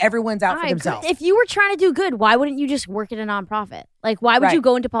think everyone's out for themselves. If you were trying to do good, why wouldn't you just work at a nonprofit? Like, why would you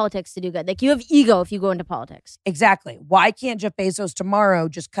go into politics to do good? Like, you have ego if you go into politics. Exactly. Why can't Jeff Bezos tomorrow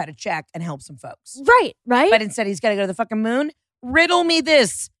just cut a check and help some folks? Right. But instead, he's got to go to the fucking moon? Riddle me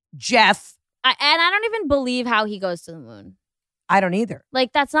this, Jeff. And I don't even believe how he goes to the moon. I don't either.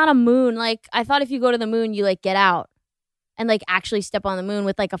 Like, that's not a moon. Like, I thought if you go to the moon, you, like, get out. And like actually step on the moon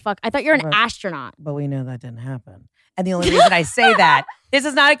with like I thought you're an astronaut. But we know that didn't happen. And the only reason I say that, this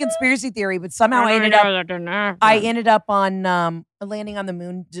is not a conspiracy theory, but somehow I ended up on landing on the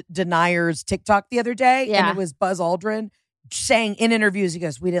moon deniers TikTok the other day. Yeah. And it was Buzz Aldrin saying in interviews, he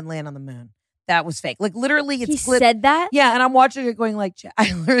goes, we didn't land on the moon. That was fake. Like literally it's He said that? Yeah. And I'm watching it going like,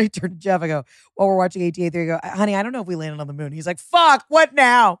 I literally turned to Jeff. I go, while we're watching 1883, I go, honey, I don't know if we landed on the moon. He's like, fuck, what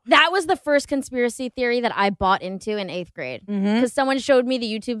now? That was the first conspiracy theory that I bought into in 8th grade. Because someone showed me the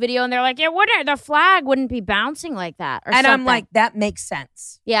YouTube video and they're like, the flag wouldn't be bouncing like that. Or and something. I'm like, that makes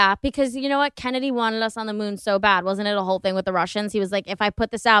sense. Yeah, because you know what? Kennedy wanted us on the moon so bad. Wasn't it a whole thing with the Russians? He was like, if I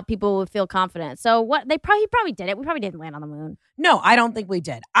put this out, people would feel confident. So what? He probably did it. We probably didn't land on the moon. No, I don't think we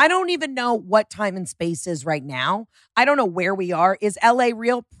did. I don't even know what time and space is right now. I don't know where we are. Is LA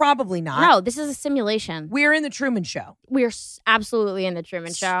real? Probably not. No, this is a simulation. We're in the Truman Show. We're absolutely in the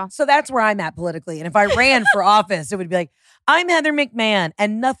Truman Show. So that's where I'm at politically. And if I ran for office, it would be like, I'm Heather McMahon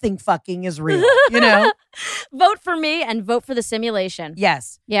and nothing fucking is real, Vote for me and vote for the simulation.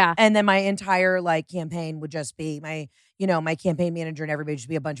 Yes. Yeah. And then my entire campaign would just be my campaign manager and everybody would just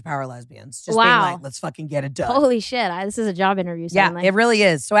be a bunch of power lesbians. Just being like, let's fucking get it done. Holy shit. This is a job interview. Suddenly. Yeah, it really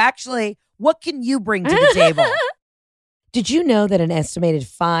is. So actually, what can you bring to the table? Did you know that an estimated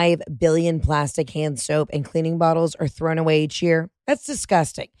 5 billion plastic hand soap and cleaning bottles are thrown away each year? That's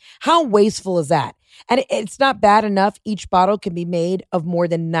disgusting. How wasteful is that? And it's not bad enough. Each bottle can be made of more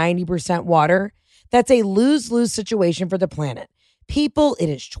than 90% water. That's a lose-lose situation for the planet. People, it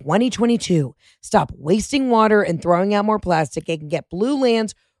is 2022. Stop wasting water and throwing out more plastic and get Blue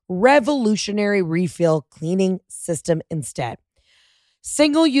Land's revolutionary refill cleaning system instead.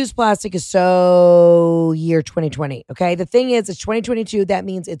 Single-use plastic is so year 2020, okay? The thing is, it's 2022. That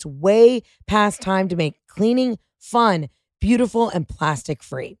means it's way past time to make cleaning fun, beautiful, and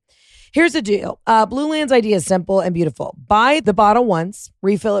plastic-free. Here's the deal. Blue Land's idea is simple and beautiful. Buy the bottle once,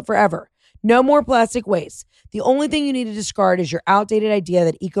 refill it forever. No more plastic waste. The only thing you need to discard is your outdated idea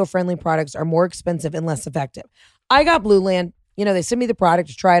that eco-friendly products are more expensive and less effective. I got Blue Land. You know, they sent me the product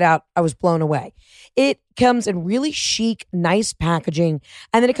to try it out. I was blown away. It comes in really chic, nice packaging,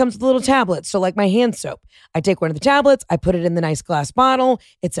 and then it comes with little tablets. So like my hand soap, I take one of the tablets, I put it in the nice glass bottle.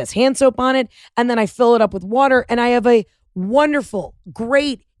 It says hand soap on it, and then I fill it up with water, and I have a wonderful,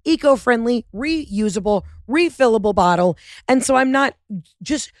 great, eco-friendly, reusable, refillable bottle. And so I'm not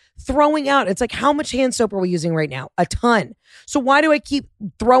just throwing out. It's like, how much hand soap are we using right now? A ton. So why do I keep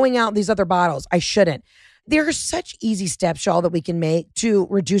throwing out these other bottles? I shouldn't. There are such easy steps, y'all, that we can make to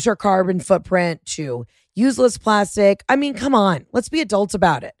reduce our carbon footprint, to use less plastic. I mean, come on. Let's be adults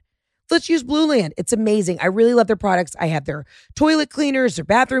about it. Let's use Blue Land. It's amazing. I really love their products. I have their toilet cleaners, their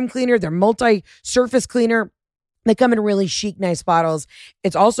bathroom cleaner, their multi-surface cleaner. They come in really chic, nice bottles.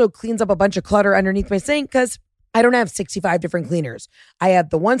 It also cleans up a bunch of clutter underneath my sink because I don't have 65 different cleaners. I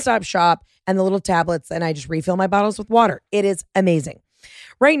have the one-stop shop and the little tablets, and I just refill my bottles with water. It is amazing.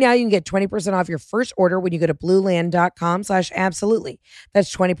 Right now, you can get 20% off your first order when you go to blueland.com/absolutely.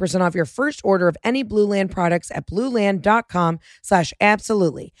 That's 20% off your first order of any Blue Land products at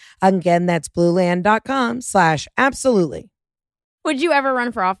blueland.com/absolutely. Again, that's blueland.com/absolutely. Would you ever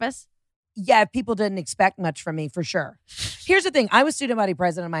run for office? Yeah, people didn't expect much from me, for sure. Here's the thing. I was student body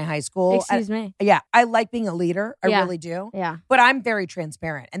president of my high school. Excuse me. Yeah, I like being a leader. I really do. Yeah. But I'm very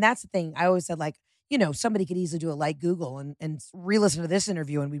transparent. And that's the thing. I always said, like, you know, somebody could easily do a light Google and re-listen to this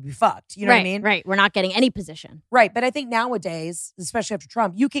interview and we'd be fucked. You know what I mean? Right. We're not getting any position. Right. But I think nowadays, especially after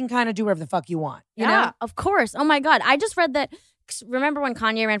Trump, you can kind of do whatever the fuck you want. You know? Of course. Oh my God. I just read that. Remember when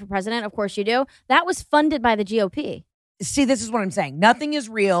Kanye ran for president? Of course you do. That was funded by the GOP. See, this is what I'm saying. Nothing is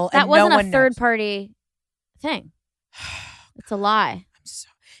real. That and wasn't no one a third knows. party thing. It's a lie.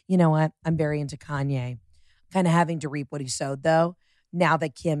 You know what? I'm very into Kanye. Kind of having to reap what he sowed, though, now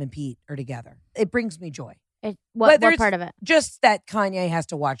that Kim and Pete are together. It brings me joy. What part of it? Just that Kanye has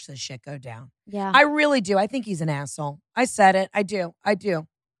to watch this shit go down. Yeah. I really do. I think he's an asshole. I said it. I do.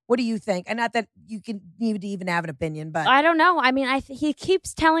 What do you think? And not that you can need to even have an opinion, but I don't know. I mean, he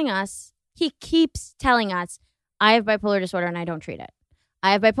keeps telling us, I have bipolar disorder and I don't treat it.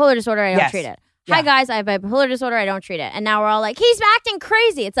 I have bipolar disorder, I don't treat it. Yeah. Hi guys, I have bipolar disorder, I don't treat it. And now we're all like, he's acting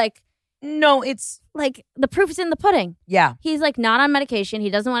crazy. It's like, no, it's like the proof is in the pudding. Yeah. He's like not on medication. He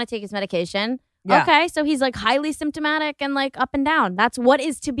doesn't want to take his medication. Yeah. Okay, so he's like highly symptomatic and like up and down. That's what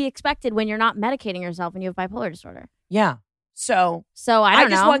is to be expected when you're not medicating yourself and you have bipolar disorder. Yeah. So I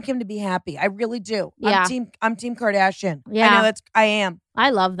just want Kim to be happy. I really do. Yeah. I'm team Kardashian. Yeah. I am. I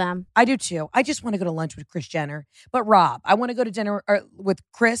love them. I do too. I just want to go to lunch with Kris Jenner. But Rob, I want to go to dinner with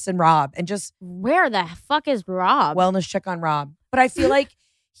Chris and Rob and just where the fuck is Rob? Wellness check on Rob. But I feel like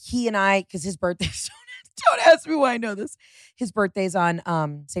he and I, because his birthday's don't ask me why I know this. His birthday's on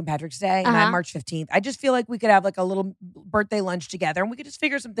St. Patrick's Day, and I'm March 15th. I just feel like we could have like a little birthday lunch together, and we could just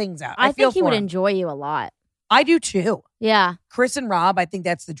figure some things out. I think he would enjoy you a lot. I do too. Yeah. Chris and Rob, I think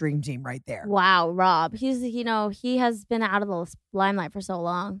that's the dream team right there. Wow, Rob. He's, he has been out of the limelight for so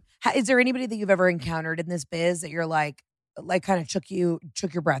long. Is there anybody that you've ever encountered in this biz that you're like kind of took your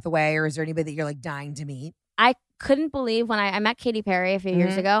breath away, or is there anybody that you're like dying to meet? I couldn't believe when I met Katy Perry a few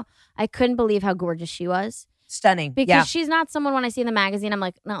years ago. I couldn't believe how gorgeous she was. Stunning. Because she's not someone when I see in the magazine, I'm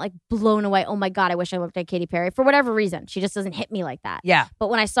like, not like blown away. Oh my God, I wish I looked like Katy Perry. For whatever reason, she just doesn't hit me like that. Yeah. But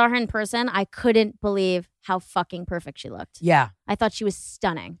when I saw her in person, I couldn't believe how fucking perfect she looked. Yeah. I thought she was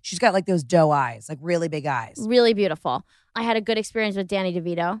stunning. She's got like those doe eyes, like really big eyes. Really beautiful. I had a good experience with Danny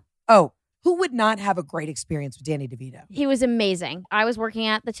DeVito. Oh, who would not have a great experience with Danny DeVito? He was amazing. I was working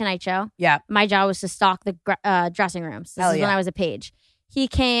at The Tonight Show. Yeah. My job was to stock the dressing rooms. This is when I was a page. He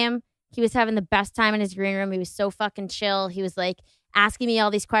came. He was having the best time in his green room. He was so fucking chill. He was like asking me all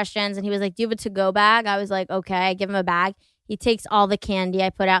these questions. And he was like, do you have a to-go bag? I was like, okay. I give him a bag. He takes all the candy I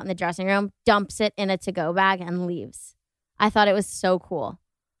put out in the dressing room, dumps it in a to-go bag, and leaves. I thought it was so cool.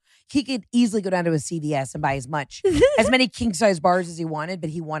 he could easily go down to a CVS and buy as many king size bars as he wanted, but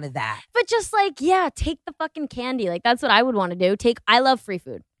he wanted that. But just like, yeah, take the fucking candy. Like that's what I would want to do. I love free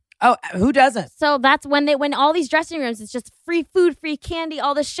food. Oh, who doesn't? So that's when all these dressing rooms, it's just free food, free candy,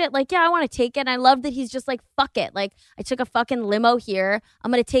 all this shit. Like, yeah, I want to take it. And I love that he's just like, fuck it. Like, I took a fucking limo here.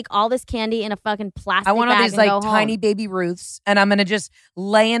 I'm going to take all this candy in a fucking plastic bag. I want all these like tiny home. baby Ruths, and I'm going to just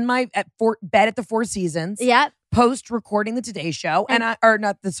lay in my bed at the Four Seasons. Yeah. Post recording the Today Show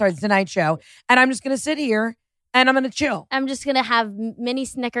the Tonight Show, and I'm just going to sit here. And I'm going to chill. I'm just going to have mini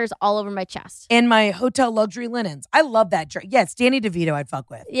Snickers all over my chest. In my hotel luxury linens. I love that. Yes, Danny DeVito I'd fuck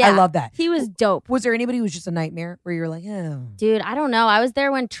with. Yeah, I love that. He was dope. Was there anybody who was just a nightmare where you were like, oh. Dude, I don't know. I was there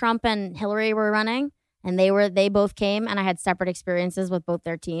when Trump and Hillary were running. And they both came. And I had separate experiences with both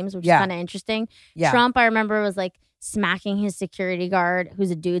their teams, which is kind of interesting. Yeah. Trump, I remember, was like smacking his security guard,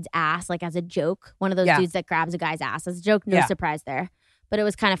 who's a dude's ass, like as a joke. One of those dudes that grabs a guy's ass as a joke. No surprise there. But it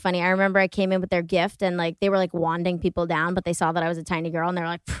was kind of funny. I remember I came in with their gift and like they were like wanding people down, but they saw that I was a tiny girl and they were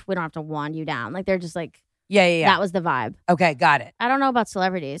like, we don't have to wand you down. Like they're just like, yeah. That was the vibe. Okay, got it. I don't know about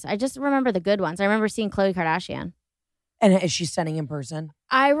celebrities. I just remember the good ones. I remember seeing Khloe Kardashian. And is she stunning in person?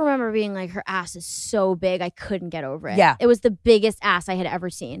 I remember being like, her ass is so big, I couldn't get over it. Yeah. It was the biggest ass I had ever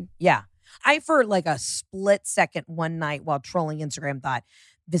seen. Yeah. I, for like a split second one night while trolling Instagram, thought,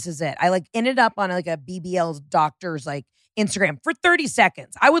 this is it. I like ended up on like a BBL's doctor's like Instagram for 30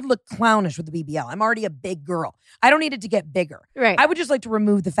 seconds. I would look clownish with the BBL. I'm already a big girl. I don't need it to get bigger. Right. I would just like to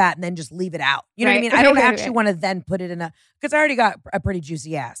remove the fat and then just leave it out. You know what I mean? I don't actually want to then put it in because I already got a pretty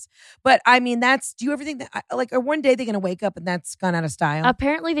juicy ass. But I mean, do you ever think that like one day they're going to wake up and that's gone out of style?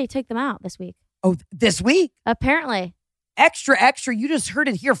 Apparently they took them out this week. Oh, this week? Apparently. Extra. You just heard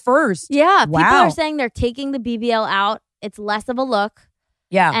it here first. Yeah. Wow. People are saying they're taking the BBL out. It's less of a look.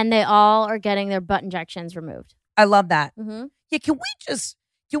 Yeah. And they all are getting their butt injections removed. I love that. Mm-hmm. Yeah, can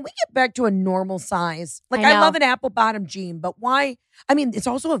we get back to a normal size? Like, I love an apple bottom jean, but why? I mean, it's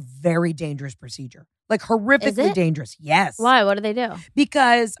also a very dangerous procedure. Like, horrifically dangerous. Yes. Why? What do they do?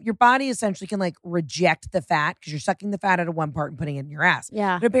 Because your body essentially can, like, reject the fat because you're sucking the fat out of one part and putting it in your ass.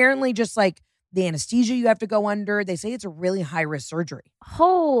 Yeah. But apparently, just like the anesthesia you have to go under, they say it's a really high-risk surgery.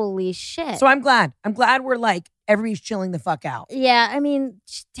 Holy shit. So I'm glad. We're like, everybody's chilling the fuck out. Yeah, I mean,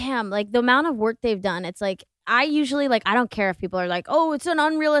 damn, like the amount of work they've done, it's like, I usually like, I don't care if people are like, oh, it's an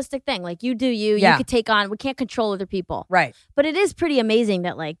unrealistic thing. Like you do you could take on, we can't control other people. Right. But it is pretty amazing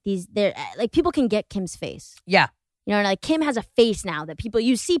that like they're like people can get Kim's face. Yeah. You know, like Kim has a face now that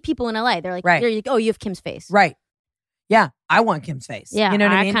you see people in LA. They're like, oh, you have Kim's face. Right. Yeah. I want Kim's face. Yeah. You know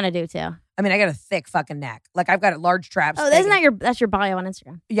what I mean? I kind of do too. I mean, I got a thick fucking neck. Like I've got large traps. Oh, that's your bio on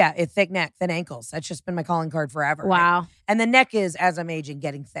Instagram. Yeah, a thick neck, thin ankles. That's just been my calling card forever. Wow. And the neck is, as I'm aging,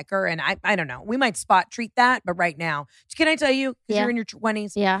 getting thicker. And I don't know. We might spot treat that, but right now, can I tell you? Because you're in your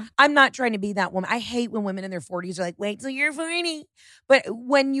 20s. Yeah. I'm not trying to be that woman. I hate when women in their 40s are like, wait till you're 40. But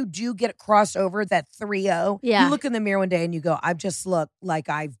when you do get crossed over that 3-0, you look in the mirror one day and you go, I've just looked like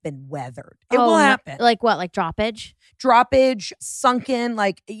I've been weathered. It will happen. Like what? Like droppage? Droppage, sunken,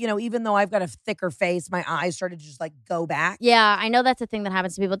 like, you know, even though I've got a thicker face, my eyes started to just like go back. Yeah, I know that's a thing that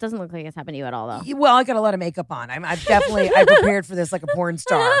happens to people. It doesn't look like it's happened to you at all, though. Well, I got a lot of makeup on. I prepared for this like a porn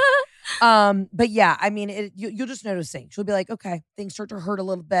star. But yeah, I mean, you'll just notice things. She'll be like, okay, things start to hurt a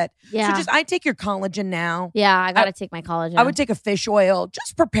little bit. Yeah. So I take your collagen now. Yeah, I got to take my collagen. I would take a fish oil.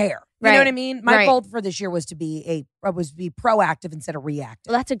 Just prepare. You know what I mean? My goal for this year was to be proactive instead of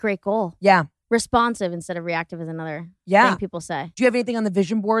reactive. Well, that's a great goal. Yeah. Responsive instead of reactive is another thing people say. Do you have anything on the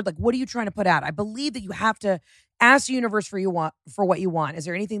vision board? Like, what are you trying to put out? I believe that you have to ask the universe for what you want. Is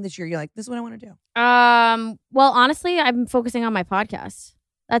there anything this year you're like, this is what I want to do? Well, honestly, I'm focusing on my podcast.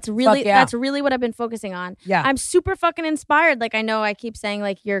 That's really what I've been focusing on. Yeah. I'm super fucking inspired. Like, I know I keep saying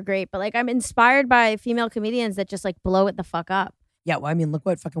like you're great, but like I'm inspired by female comedians that just like blow it the fuck up. Yeah, well, I mean, look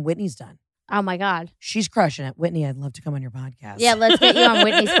what fucking Whitney's done. Oh my God. She's crushing it. Whitney, I'd love to come on your podcast. Yeah, let's get you on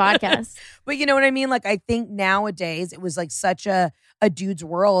Whitney's podcast. But you know what I mean? Like, I think nowadays it was like such a dude's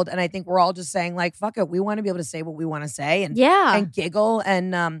world. And I think we're all just saying like, fuck it. We want to be able to say what we want to say and giggle.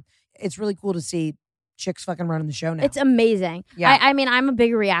 And it's really cool to see chicks fucking running the show now. It's amazing. Yeah. I mean, I'm a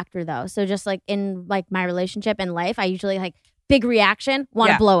big reactor though. So just like in like my relationship and life, I usually like big reaction,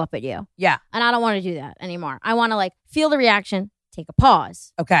 want to blow up at you. Yeah. And I don't want to do that anymore. I want to like feel the reaction. Take a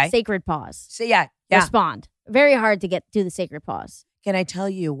pause. Okay. Sacred pause. So yeah. Respond. Very hard to do the sacred pause. Can I tell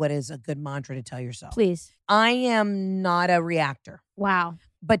you what is a good mantra to tell yourself? Please. I am not a reactor. Wow.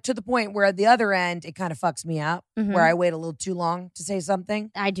 But to the point where at the other end, it kind of fucks me up, where I wait a little too long to say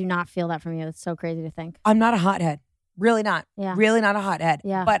something. I do not feel that from you. It's so crazy to think. I'm not a hothead. Really not. Yeah. Really not a hothead.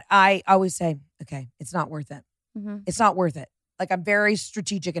 Yeah. But I always say, okay, it's not worth it. Mm-hmm. It's not worth it. Like I'm very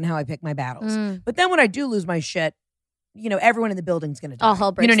strategic in how I pick my battles. But then when I do lose my shit, everyone in the building's going to die. All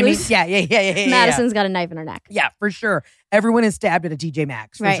hell breaks loose. Yeah. Madison's got a knife in her neck. Yeah, for sure. Everyone is stabbed at a TJ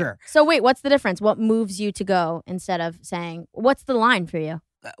Maxx, for sure. So wait, what's the difference? What moves you to go instead of saying, what's the line for you?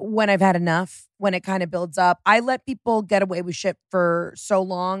 When I've had enough, when it kind of builds up, I let people get away with shit for so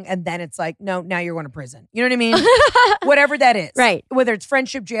long. And then it's like, no, now you're going to prison. You know what I mean? Whatever that is. Right. Whether it's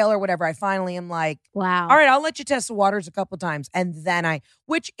friendship jail or whatever, I finally am like, wow. All right, I'll let you test the waters a couple times. And then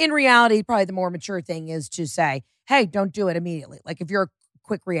which in reality, probably the more mature thing is to say, hey, don't do it immediately. Like if you're a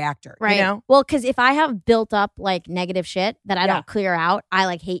quick reactor, right? Well, because if I have built up like negative shit that I don't clear out, I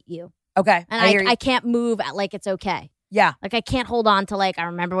like hate you. Okay. And I can't move at like it's okay. Yeah. Like I can't hold on to like, I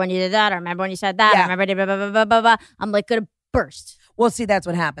remember when you did that. I remember when you said that. I remember blah, blah, blah, blah, blah, blah. I'm like going to burst. Well, see, that's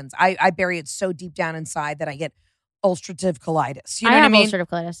what happens. I bury it so deep down inside that I get ulcerative colitis. You know what I mean? Ulcerative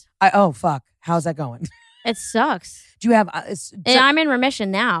colitis. Oh, fuck. How's that going? It sucks. Do you have... I'm in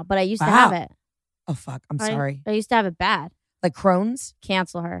remission now, but I used to have it. Oh, fuck. I'm sorry. I used to have it bad. Like Crohn's?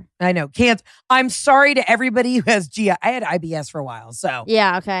 Cancel her. I know. Can't. I'm sorry to everybody who has GI. I had IBS for a while, so.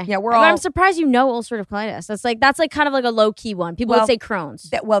 Yeah, okay. Yeah, I'm surprised you know ulcerative colitis. That's like kind of like a low key one. People would say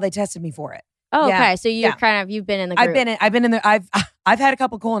Crohn's. They tested me for it. Oh, yeah. Okay. So you've been in the group. I've been in there. I've had a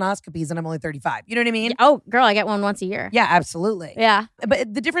couple colonoscopies and I'm only 35. You know what I mean? Oh, girl, I get one once a year. Yeah, absolutely. Yeah.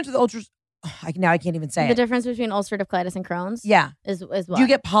 But the difference with now I can't even say the difference between ulcerative colitis and Crohn's? Yeah. Is what? Do you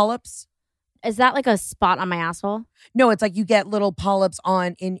get polyps? Is that like a spot on my asshole? No, it's like you get little polyps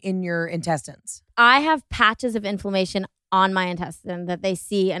in your intestines. I have patches of inflammation on my intestine that they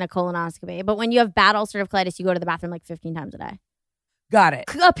see in a colonoscopy. But when you have bad ulcerative colitis, you go to the bathroom like 15 times a day. Got it.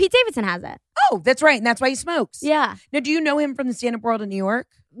 Pete Davidson has it. Oh, that's right. And that's why he smokes. Yeah. Now, do you know him from the stand-up world in New York?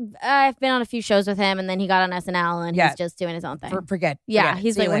 I've been on a few shows with him, and then he got on SNL, and he's just doing his own thing. Forget.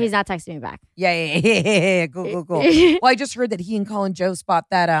 He's like, he's not texting me back. Yeah. Cool. Well, I just heard that he and Colin Jost bought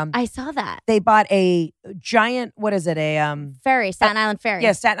that. I saw that. They bought a giant, what is it? Ferry, Staten Island Ferry.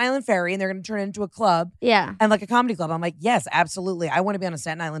 Yeah, Staten Island Ferry, and they're going to turn it into a club. Yeah. And like a comedy club. I'm like, yes, absolutely. I want to be on a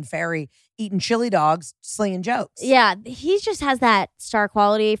Staten Island Ferry eating chili dogs, slinging jokes. Yeah, he just has that star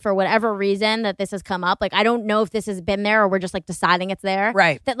quality for whatever reason that this has come up. Like, I don't know if this has been there or we're just like deciding it's there.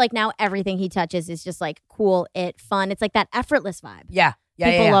 Right. That like now everything he touches is just like cool, fun. It's like that effortless vibe. Yeah.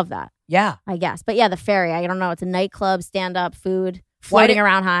 People love that. Yeah. I guess. But yeah, the Ferry, I don't know. It's a nightclub, stand-up, food, floating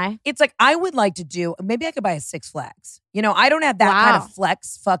around high. It's like I would like to do, maybe I could buy a Six Flags. I don't have that kind of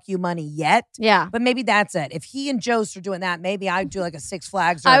flex fuck you money yet. Yeah. But maybe that's it. If he and Jost are doing that, maybe I'd do like a Six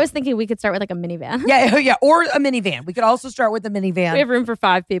Flags. I was thinking we could start with like a minivan. Yeah. Or a minivan. We could also start with a minivan. We have room for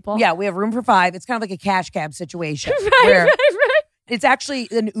 5 people. Yeah, we have room for 5. It's kind of like a cash cab situation. Right. It's actually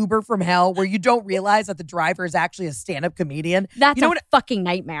an Uber from hell where you don't realize that the driver is actually a stand-up comedian. That's a fucking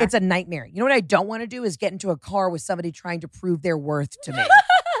nightmare. It's a nightmare. You know what I don't want to do is get into a car with somebody trying to prove their worth to me.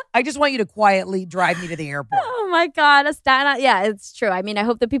 I just want you to quietly drive me to the airport. Oh my God. Yeah, it's true. I mean, I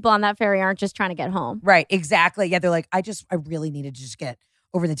hope the people on that ferry aren't just trying to get home. Right, exactly. Yeah, they're like, I really needed to just get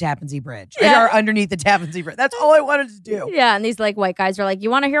over the Tappan Zee Bridge. Yeah. Or underneath the Tappan Zee Bridge. That's all I wanted to do. Yeah, and these like white guys are like, you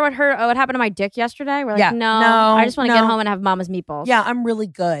want to hear what happened to my dick yesterday? We're like, no, I just want to get home and have mama's meatballs. Yeah, I'm really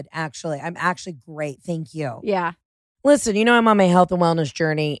good, actually. I'm actually great. Thank you. Yeah. Listen, I'm on my health and wellness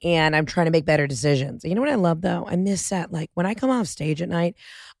journey and I'm trying to make better decisions. You know what I love though? I miss that. Like when I come off stage at night,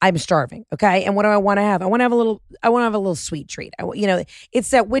 I'm starving. Okay. And what do I want to have? I want to have a little sweet treat. It's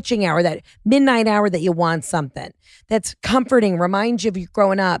that witching hour, that midnight hour that you want something that's comforting, reminds you of you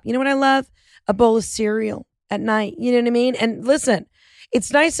growing up. You know what I love? A bowl of cereal at night. You know what I mean? And listen,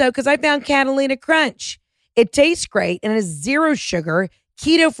 it's nice though, because I found Catalina Crunch. It tastes great and it is 0 sugar,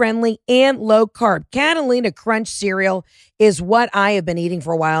 keto-friendly, and low-carb. Catalina Crunch cereal is what I have been eating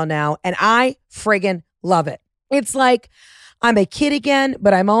for a while now, and I friggin' love it. It's like I'm a kid again,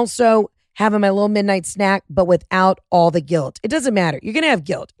 but I'm also having my little midnight snack, but without all the guilt. It doesn't matter. You're going to have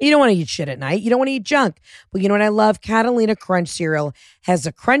guilt. You don't want to eat shit at night. You don't want to eat junk. But you know what I love? Catalina Crunch cereal has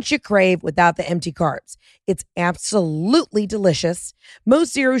the crunch you crave without the empty carbs. It's absolutely delicious.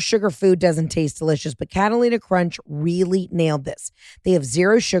 Most 0 sugar food doesn't taste delicious, but Catalina Crunch really nailed this. They have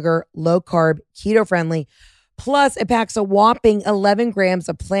 0 sugar, low carb, keto friendly. Plus, it packs a whopping 11 grams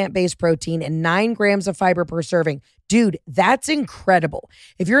of plant-based protein and 9 grams of fiber per serving. Dude, that's incredible.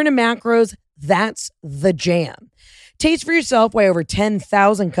 If you're into macros, that's the jam. Taste for yourself why over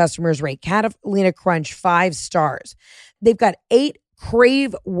 10,000 customers rate Catalina Crunch 5 stars. They've got 8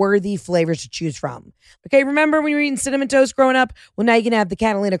 crave-worthy flavors to choose from. Okay, remember when you were eating Cinnamon Toast growing up? Well, now you can have the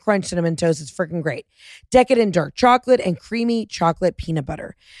Catalina Crunch Cinnamon Toast. It's freaking great. Decadent dark chocolate and creamy chocolate peanut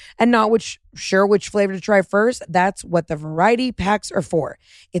butter. And not sure which flavor to try first? That's what the variety packs are for.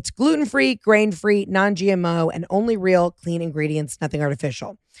 It's gluten-free, grain-free, non-GMO, and only real, clean ingredients, nothing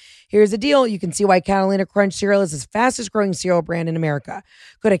artificial. Here's the deal. You can see why Catalina Crunch cereal is the fastest growing cereal brand in America.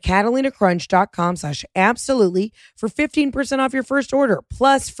 Go to CatalinaCrunch.com/absolutely for 15% off your first order,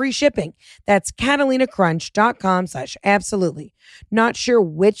 plus free shipping. That's CatalinaCrunch.com/absolutely. Not sure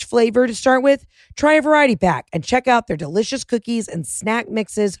which flavor to start with? Try a variety pack and check out their delicious cookies and snack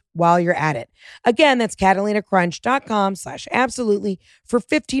mixes while you're at it. Again, that's CatalinaCrunch.com/absolutely for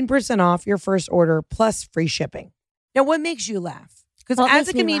 15% off your first order, plus free shipping. Now, what makes you laugh? Because as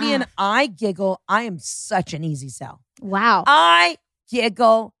a comedian, I giggle. I am such an easy sell. Wow. I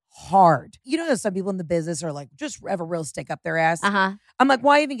giggle hard. You know, some people in the business are like, just have a real stick up their ass. Uh-huh. I'm like,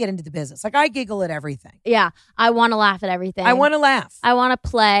 why even get into the business? Like, I giggle at everything. Yeah. I want to laugh at everything. I want to laugh. I want to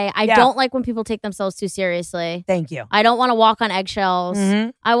play. I don't like when people take themselves too seriously. Thank you. I don't want to walk on eggshells. Mm-hmm.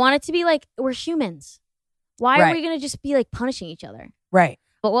 I want it to be like, we're humans. Why are we going to just be like punishing each other? Right.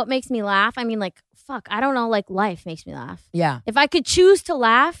 But what makes me laugh? I mean, like, fuck, I don't know. Like, life makes me laugh. Yeah. If I could choose to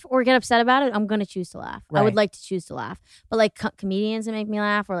laugh or get upset about it, I'm going to choose to laugh. Right. I would like to choose to laugh. But like comedians that make me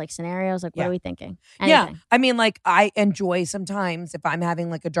laugh or like scenarios, like, what are we thinking? Anything. Yeah. I mean, like, I enjoy sometimes if I'm having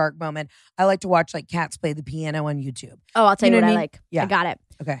like a dark moment, I like to watch like cats play the piano on YouTube. Oh, I'll tell you what I like. Yeah. I got it.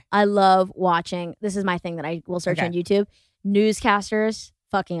 Okay. I love watching. This is my thing that I will search on YouTube. Newscasters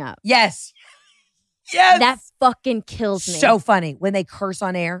fucking up. Yes. Yes. That fucking kills me. So funny when they curse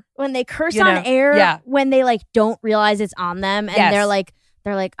on air. When they curse on air, when they like don't realize it's on them and they're like,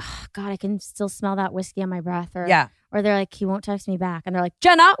 oh God, I can still smell that whiskey on my breath. Or they're like, he won't text me back. And they're like,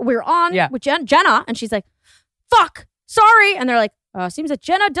 Jenna, we're on with Jenna. And she's like, fuck, sorry. And they're like, seems that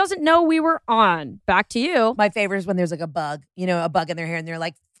Jenna doesn't know we were on. Back to you. My favorite is when there's like a bug in their hair and they're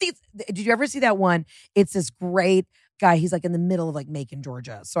like, did you ever see that one? It's this great guy. He's like in the middle of like Macon,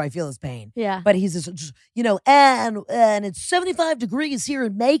 Georgia. So I feel his pain. Yeah. But he's just and it's 75 degrees here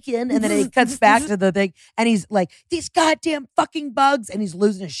in Macon. And then he cuts back to the thing and he's like, these goddamn fucking bugs. And he's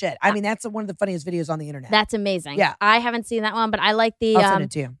losing his shit. I mean, that's one of the funniest videos on the internet. That's amazing. Yeah. I haven't seen that one, but I like the, I'll send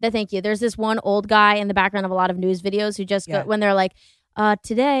it to you. Thank you. There's this one old guy in the background of a lot of news videos who just go, when they're like,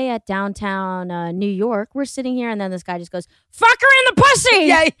 today at downtown New York, we're sitting here. And then this guy just goes, fuck her in the pussy.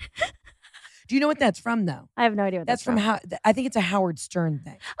 Yeah. Do you know what that's from, though? I have no idea what that's from. I think it's a Howard Stern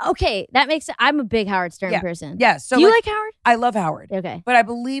thing. Okay, that makes it. I'm a big Howard Stern person. Yeah. So do you like Howard? I love Howard. Okay. But I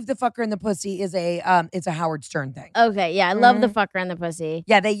believe the fucker in the pussy is it's a Howard Stern thing. Okay. Yeah, I love the fucker in the pussy.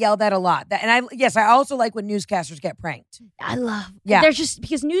 Yeah, they yell that a lot. I also like when newscasters get pranked. I love. Yeah. They're just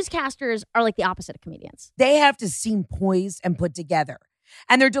because newscasters are like the opposite of comedians. They have to seem poised and put together,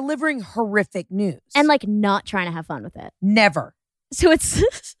 and they're delivering horrific news and like not trying to have fun with it. Never. So it's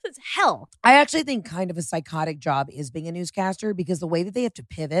hell. I actually think kind of a psychotic job is being a newscaster because the way that they have to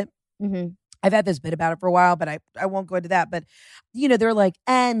pivot. Mm-hmm. I've had this bit about it for a while, but I won't go into that. But, they're like,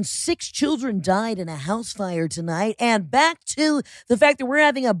 and 6 children died in a house fire tonight. And back to the fact that we're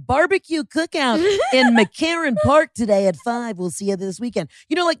having a barbecue cookout in McCarran Park today at 5. We'll see you this weekend.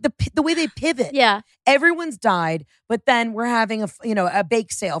 Like the way they pivot. Yeah. Everyone's died, but then we're having a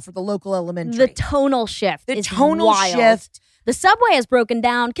bake sale for the local elementary. The tonal shift is wild. The subway has broken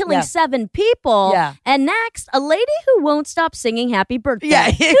down, killing 7 people. Yeah. And next, a lady who won't stop singing happy birthday. Yeah,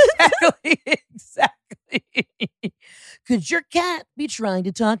 exactly. Exactly. Could your cat be trying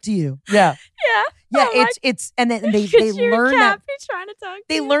to talk to you? Yeah. Yeah. Yeah, it's and then they learn that. Be trying to talk to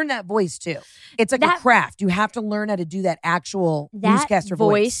they you? Learn that voice too. It's like a craft. You have to learn how to do that actual newscaster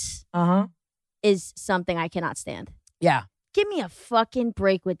voice. Is something I cannot stand. Yeah. Give me a fucking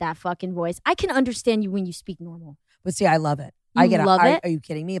break with that fucking voice. I can understand you when you speak normal. But see, I love it. Love it? Are you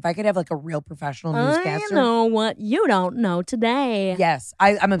kidding me? If I could have like a real professional newscaster. I know what you don't know today. Yes,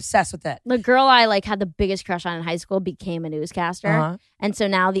 I'm obsessed with it. The girl I had the biggest crush on in high school became a newscaster. And so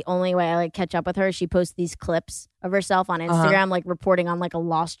now the only way I catch up with her is she posts these clips of herself on Instagram, reporting on a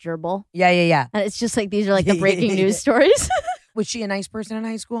lost gerbil. Yeah. And it's just these are the breaking news stories. Was she a nice person in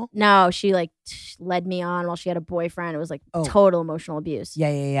high school? No, she led me on while she had a boyfriend. It was total emotional abuse.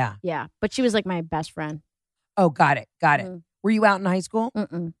 Yeah. Yeah, but she was my best friend. Oh, got it. Were you out in high school?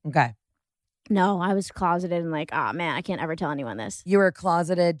 Mm-mm. Okay. No, I was closeted and oh man, I can't ever tell anyone this. You were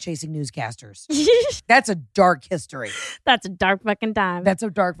closeted chasing newscasters. That's a dark history. That's a dark fucking time. That's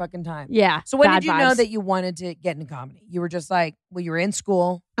a dark fucking time. Yeah. So when did you know that you wanted to get into comedy? You were just you were in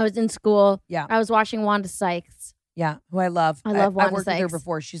school. I was in school. Yeah. I was watching Wanda Sykes Yeah, who I love. I love Wanda I've worked with her Sykes.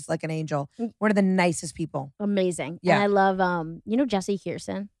 before. She's like an angel. One of the nicest people. Amazing. Yeah. And I love,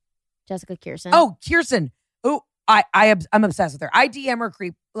 Jessica Kirsten. Oh, Kirsten. Oh, I'm obsessed with her. I DM her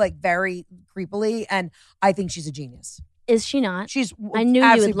very creepily, and I think she's a genius. Is she not? She's I knew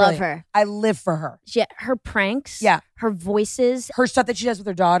you would love her. I live for her. Her pranks. Yeah. Her voices. Her stuff that she does with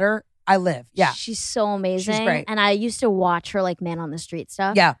her daughter. I live. Yeah. She's so amazing. She's great. And I used to watch her like Man on the Street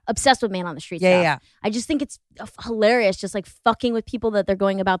stuff. Yeah. Obsessed with Man on the Street stuff. Yeah. I just think it's hilarious, just like fucking with people that they're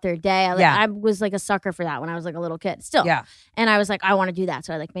going about their day. I was like a sucker for that when I was like a little kid. Still. Yeah. And I was like, I want to do that.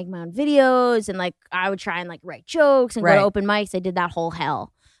 So I like make my own videos and like I would try and like write jokes and go to open mics. I did that whole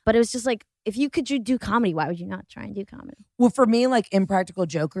hell. But it was just like, if you could do comedy, why would you not try and do comedy? Well, for me, like Impractical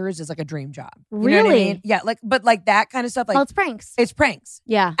Jokers is like a dream job. You really? know what I mean? Yeah. But that kind of stuff. Like, well, it's pranks. It's pranks.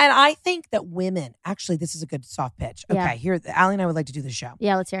 Yeah. And I think that women, actually, this is a good soft pitch. Okay. Yeah. Here, Ali and I would like to do this show.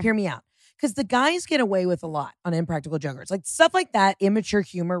 Yeah, let's hear. Hear me out. Because the guys get away with a lot on Impractical Jokers. Like stuff like that, immature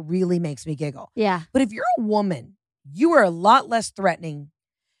humor really makes me giggle. Yeah. But if you're a woman, you are a lot less threatening.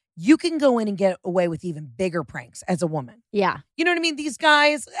 You can go in and get away with even bigger pranks as a woman. Yeah. You know what I mean? These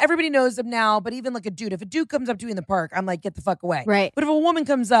guys, everybody knows them now, but even like a dude, if a dude comes up to me in the park, I'm like, get the fuck away. Right. But if a woman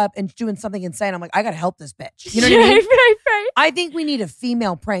comes up and doing something insane, I'm like, I got to help this bitch. You know what I mean? Right. I think we need a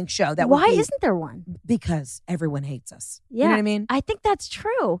female prank show. Why isn't there one? Because everyone hates us. Yeah. You know what I mean? I think that's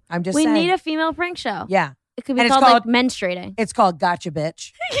true. I'm just we saying. need a female prank show. Yeah. It could be called like menstruating. It's called Gotcha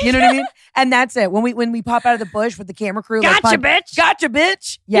Bitch. You know what I mean? And that's it. When we pop out of the bush with the camera crew. Gotcha Bitch. Gotcha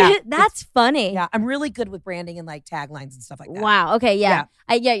Bitch. Yeah. That's funny. Yeah. I'm really good with branding and like taglines and stuff like that. Wow. Okay. Yeah.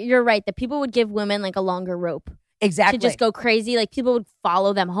 You're right. That people would give women like a longer rope. Exactly. To just go crazy. Like people would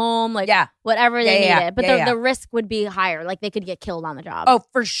follow them home. Like whatever they needed. But the risk would be higher. Like they could get killed on the job. Oh,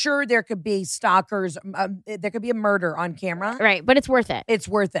 for sure. There could be stalkers. There could be a murder on camera. Right. But it's worth it. It's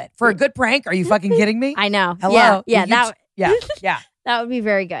worth it. For a good prank. Are you fucking kidding me? I know. Hello. Yeah. Yeah. That would be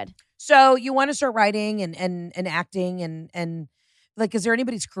very good. So you want to start writing and acting and like, is there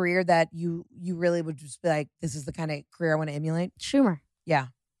anybody's career that you really would just be like, this is the kind of career I want to emulate? Schumer. Yeah.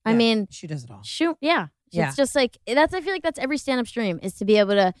 I mean, she does it all. Yeah. Yeah. It's just like, I feel like that's every stand-up's dream is to be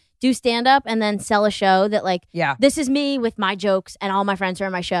able to do stand-up and then sell a show that like, this is me with my jokes and all my friends are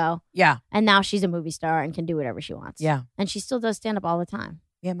in my show. Yeah. And now she's a movie star and can do whatever she wants. Yeah. And she still does stand-up all the time.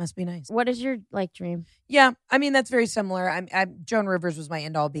 Yeah, it must be nice. What is your like dream? Yeah, I mean, that's very similar. Joan Rivers was my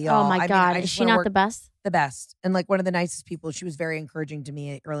end-all be-all. Oh my God. Is she not the best? The best. And like one of the nicest people. She was very encouraging to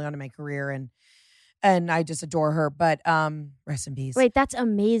me early on in my career and I just adore her. But rest in peace. Wait, that's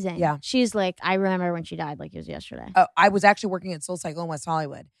amazing. Yeah. She's like, I remember when she died like it was yesterday. Oh, I was actually working at Soul Cycle in West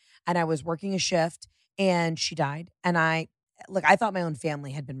Hollywood and I was working a shift and she died. And I thought my own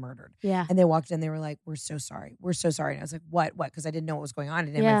family had been murdered. Yeah. And they walked in, they were like, we're so sorry. We're so sorry. And I was like, what? Because I didn't know what was going on. I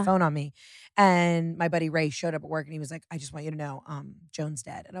didn't have my phone on me. And my buddy Ray showed up at work and he was like, I just want you to know, Joan's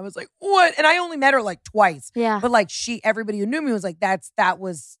dead. And I was like, what? And I only met her like twice. Yeah. But like everybody who knew me was like, that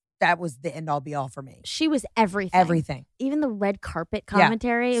was the end all be all for me. She was everything. Everything. Even the red carpet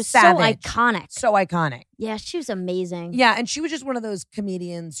commentary. It was Savage. so iconic. So iconic. Yeah, she was amazing. Yeah. And she was just one of those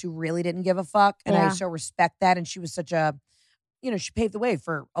comedians who really didn't give a fuck. And I so respect that. And she was such a, she paved the way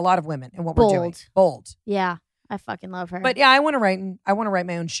for a lot of women and what we're doing. Bold. Yeah. I fucking love her. But yeah, I want to write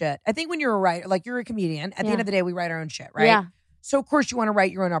my own shit. I think when you're a writer, like you're a comedian, at the end of the day, we write our own shit, right? Yeah. So of course you want to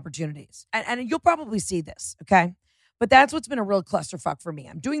write your own opportunities. And you'll probably see this, okay? But that's what's been a real clusterfuck for me.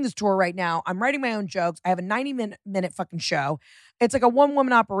 I'm doing this tour right now. I'm writing my own jokes. I have a 90-minute fucking show. It's like a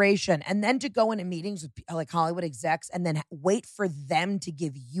one-woman operation. And then to go into meetings with like Hollywood execs and then wait for them to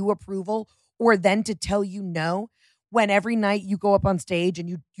give you approval or then to tell you no when every night you go up on stage and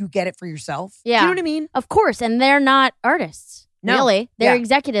you get it for yourself. Yeah. Do you know what I mean? Of course. And they're not artists. No. Really. They're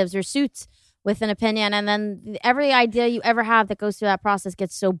executives or suits with an opinion. And then every idea you ever have that goes through that process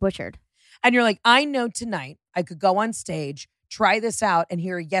gets so butchered. And you're like, I know tonight I could go on stage, try this out, and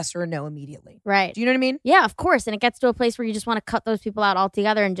hear a yes or a no immediately. Right. Do you know what I mean? Yeah, of course. And it gets to a place where you just want to cut those people out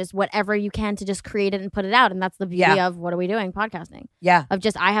altogether and just whatever you can to just create it and put it out. And that's the beauty of what are we doing? Podcasting. Yeah. Of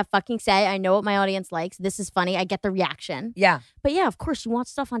just, I have fucking say. I know what my audience likes. This is funny. I get the reaction. Yeah. But yeah, of course, you want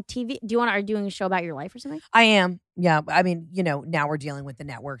stuff on TV. Are you doing a show about your life or something? I am. Yeah. I mean, now we're dealing with the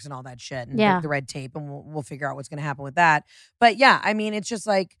networks and all that shit and the red tape and we'll figure out what's going to happen with that. But yeah, I mean, it's just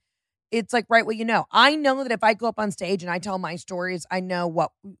like, write what you know. I know that if I go up on stage and I tell my stories, I know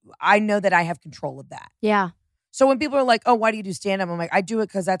that I have control of that. Yeah. So when people are like, oh, why do you do stand-up? I'm like, I do it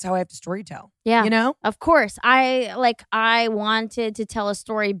because that's how I have to storytell. Yeah. You know? Of course. I wanted to tell a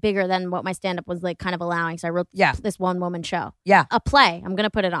story bigger than what my stand-up was like kind of allowing. So I wrote this one-woman show. Yeah. A play. I'm going to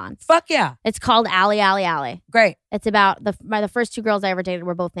put it on. Fuck yeah. It's called Ali. Great. It's about the first two girls I ever dated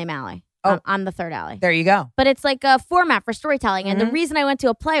were both named Ali. on the third alley. There you go. But it's like a format for storytelling. And the reason I went to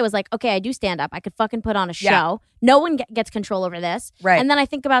a play was like, okay, I do stand up. I could fucking put on a show. Yeah. No one gets control over this. Right. And then I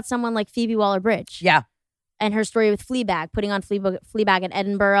think about someone like Phoebe Waller-Bridge. Yeah. And her story with Fleabag, putting on Fleabag in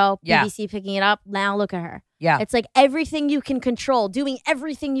Edinburgh, Yeah. BBC picking it up. Now look at her. Yeah. It's like everything you can control, doing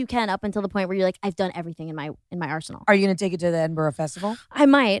everything you can up until the point where you're like, I've done everything in my arsenal. Are you going to take it to the Edinburgh Festival? I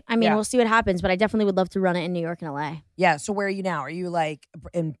might. I mean, Yeah. we'll see what happens, but I definitely would love to run it in New York and LA. Yeah. So where are you now? Are you like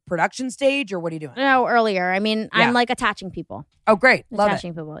in production stage or what are you doing? No, earlier. I mean, Yeah. I'm like attaching people. Oh, great. Love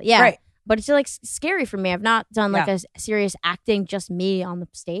Attaching it. people. Yeah. Great. But it's like scary for me. I've not done like Yeah. a serious acting, just me on the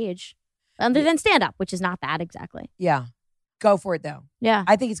stage. Other than stand up, which is not that exactly. Yeah. Go for it though. Yeah.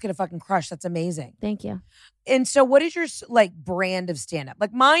 I think it's going to fucking crush. That's amazing. Thank you. And so what is your like brand of stand-up?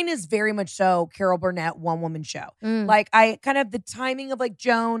 Like mine is very much so Carol Burnett one-woman show. Like I kind of have the timing of like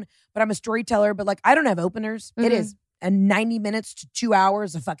Joan, but I'm a storyteller, but like I don't have openers. It is a 90 minutes to 2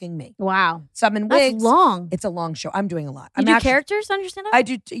 hours of fucking me. Wow. Some in wigs. That's long. It's a long show. I'm doing a lot. You do characters on your stand-up? I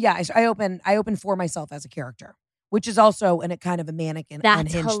do. Yeah. I open for myself as a character, which is also a kind of a mannequin That's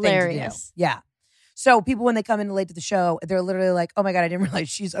unhinged hilarious. thing to do. Yeah. So people, when they come in late to the show, they're literally like, oh my God, I didn't realize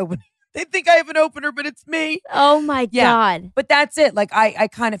she's opening. They think I have an opener, but it's me. Oh my God. But that's it. Like I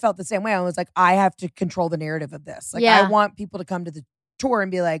kind of felt the same way. I was like, I have to control the narrative of this. Like I want people to come to the tour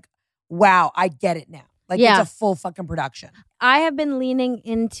and be like, wow, I get it now. Like it's a full fucking production. I have been leaning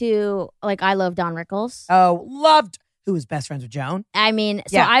into like I love Don Rickles. Oh, loved. Who was best friends with Joan? I mean,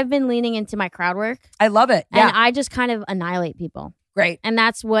 so I've been leaning into my crowd work. I love it. Yeah. And I just kind of annihilate people. Great. And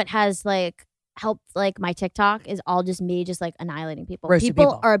that's what has like helped like my TikTok is all just me just like annihilating people. Roasted People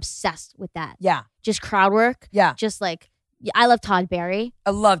people. are obsessed with that. Yeah. Just crowd work. Yeah. Just like I love Todd Barry. I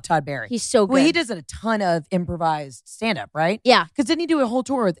love Todd Barry. He's so good. Well, he does a ton of improvised stand-up, right? Yeah. Because didn't he do a whole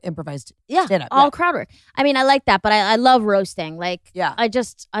tour with improvised stand-up? All crowd work. I mean, I like that, but I love roasting. Like, Yeah.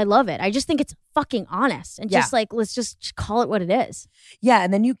 I love it. I just think it's fucking honest and just like, let's just call it what it is. Yeah,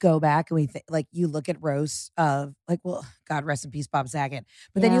 and then you go back and we like you look at roasts of like, well, God rest in peace, Bob Saget.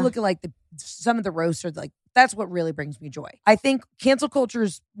 But then you look at like some of the roasts are like, that's what really brings me joy. I think cancel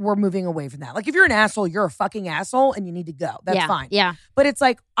cultures, we're moving away from that. Like if you're an asshole, you're a fucking asshole and you need to go. That's fine. Yeah. But it's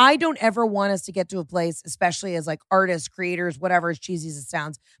like, I don't ever want us to get to a place, especially as like artists, creators, whatever, as cheesy as it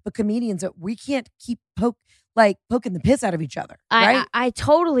sounds, but comedians, that we can't keep poking the piss out of each other. Right? I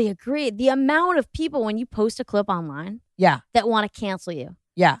totally agree. The amount of people when you post a clip online that want to cancel you.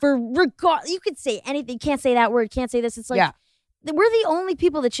 Yeah. You could say anything. You can't say that word. Can't say this. It's like, we're the only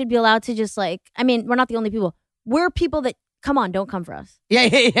people that should be allowed to just like, I mean, we're not the only people. We're people that, come on, don't come for us.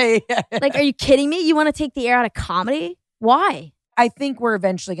 Yeah. Like, are you kidding me? You want to take the air out of comedy? Why? I think we're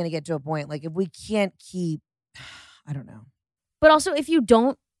eventually going to get to a point, like if we can't keep, I don't know. But also, if you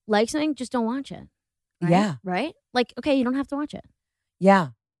don't like something, just don't watch it. Right? Yeah. Right? Like, okay, you don't have to watch it. Yeah.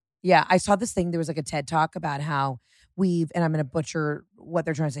 Yeah. I saw this thing. There was like a TED Talk about how and I'm going to butcher what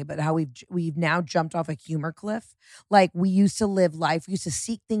they're trying to say, but how we've now jumped off a humor cliff. Like we used to live life. We used to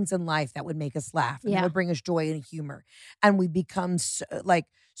seek things in life that would make us laugh and that would bring us joy and humor. And we become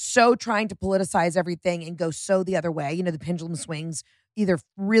so trying to politicize everything and go so the other way. You know, the pendulum swings either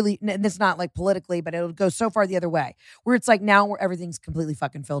really, and it's not like politically, but it'll go so far the other way where it's like now where everything's completely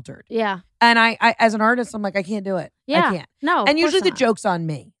fucking filtered. Yeah. And I as an artist, I'm like, I can't do it. Yeah. I can't. No. And usually the not. joke's on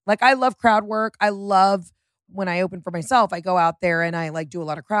me. Like I love crowd work. I love when I open for myself, I go out there and I like do a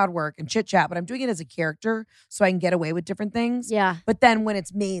lot of crowd work and chit chat, but I'm doing it as a character so I can get away with different things. Yeah. But then when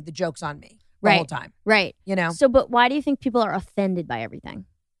it's me, the joke's on me the whole time. Right. You know? So, but why do you think people are offended by everything?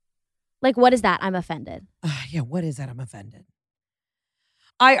 Like, what is that? I'm offended. Yeah. What is that? I'm offended.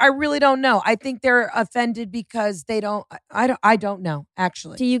 I really don't know. I think they're offended because they don't, I don't know,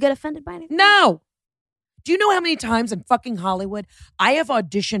 actually. Do you get offended by anything? No. Do you know how many times in fucking Hollywood I have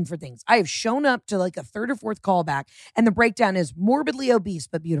auditioned for things? I have shown up to like a third or fourth callback and the breakdown is morbidly obese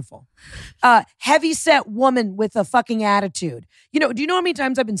but beautiful. Heavy set woman with a fucking attitude. You know, do you know how many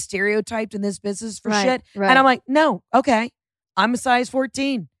times I've been stereotyped in this business for shit? Right. And I'm like, no, okay. I'm a size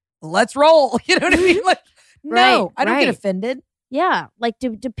 14. Let's roll. You know what I mean? Like, no, I don't get offended. Yeah. Like,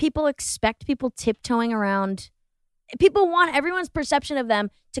 do people expect people tiptoeing around? People want everyone's perception of them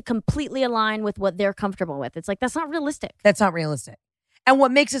to completely align with what they're comfortable with. It's like, that's not realistic. That's not realistic. And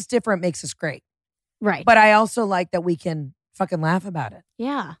what makes us different makes us great. Right. But I also like that we can fucking laugh about it.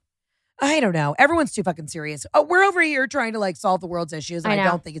 Yeah. I don't know. Everyone's too fucking serious. Oh, we're over here trying to like solve the world's issues. And I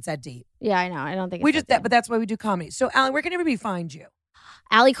don't think it's that deep. Yeah, I know. I don't think we just that, but that's why we do comedy. So, Ali, where can everybody find you?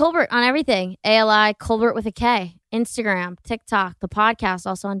 Ali Kolbert on everything. Ali Kolbert with a K. Instagram, TikTok, the podcast,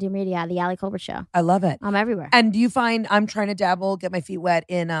 also on Dear Media, The Ali Kolbert Show. I love it. I'm everywhere. And do you find I'm trying to dabble, get my feet wet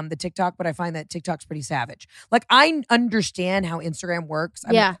in the TikTok, but I find that TikTok's pretty savage. Like I understand how Instagram works.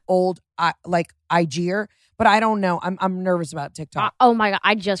 I'm old. IGer, but I don't know. I'm nervous about TikTok. Oh my God.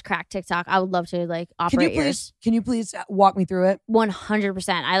 I just cracked TikTok. I would love to like operate yours. Can you please walk me through it? 100%.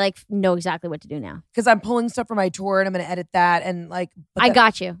 I like know exactly what to do now. Because I'm pulling stuff from my tour and I'm going to edit that and like. I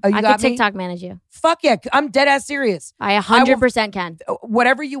got you. Oh, I got could TikTok manage you. Fuck yeah. I'm dead ass serious. I 100% can.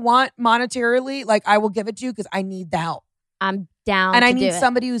 Whatever you want monetarily, like I will give it to you because I need the help. I'm down. And I need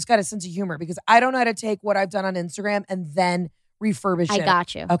somebody who's got a sense of humor because I don't know how to take what I've done on Instagram and then refurbish it. I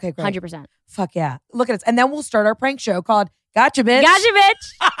got you. Okay, great. 100%. Fuck yeah. Look at us. And then we'll start our prank show called Gotcha Bitch. Gotcha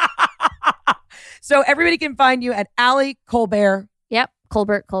Bitch. So everybody can find you at Ali Kolbert. Yep.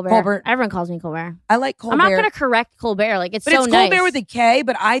 Colbert. Everyone calls me Colbert. I like Colbert. I'm not going to correct Colbert. Like it's but so it's nice. Colbert with a K,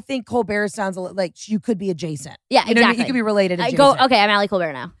 but I think Colbert sounds a little like you could be adjacent. Yeah, you know exactly. What I mean? You could be related adjacent. Okay, I'm Ali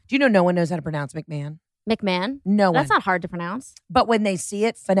Colbert now. Do you know no one knows how to pronounce McMahon? McMahon? No one. That's not hard to pronounce. But when they see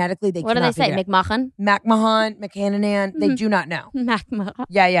it phonetically, they What do they say? McMahon? McMahon, McHananan. They do not know. McMahon.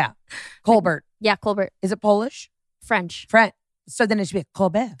 Yeah. Colbert. Yeah, Colbert. Is it Polish? French. So then it should be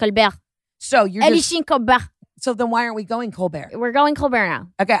Colbert. Colbert. So you're Elishin Colbert. So then why aren't we going Colbert? We're going Colbert now.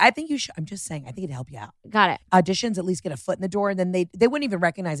 Okay, I think you should. I'm just saying, I think it'd help you out. Got it. Auditions, at least get a foot in the door, and then they wouldn't even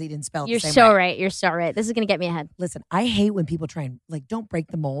recognize they didn't spell it You're the same so way. right. You're so right. This is going to get me ahead. Listen, I hate when people try and, like, don't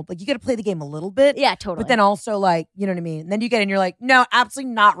break the mold. Like, you got to play the game a little bit. Yeah, totally. But then also, like, you know what I mean? And then you get in, you're like, no,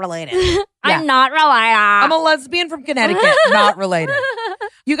 absolutely not related. I'm not related. I'm a lesbian from Connecticut, not related.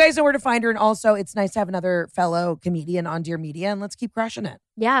 You guys know where to find her. And also, it's nice to have another fellow comedian on Dear Media, and let's keep crushing it.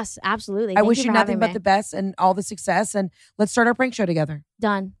 Yes, absolutely. I wish you nothing but the best and all the success. And let's start our prank show together.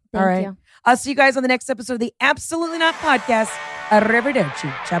 Done. All right. Thank you. I'll see you guys on the next episode of the Absolutely Not Podcast.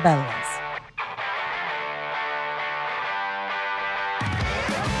 Arrivederci. Ciao, bellas.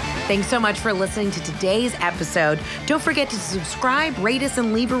 Thanks so much for listening to today's episode. Don't forget to subscribe, rate us,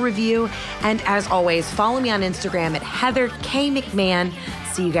 and leave a review. And as always, follow me on Instagram at Heather K. McMahon.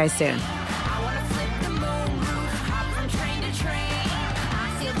 See you guys soon.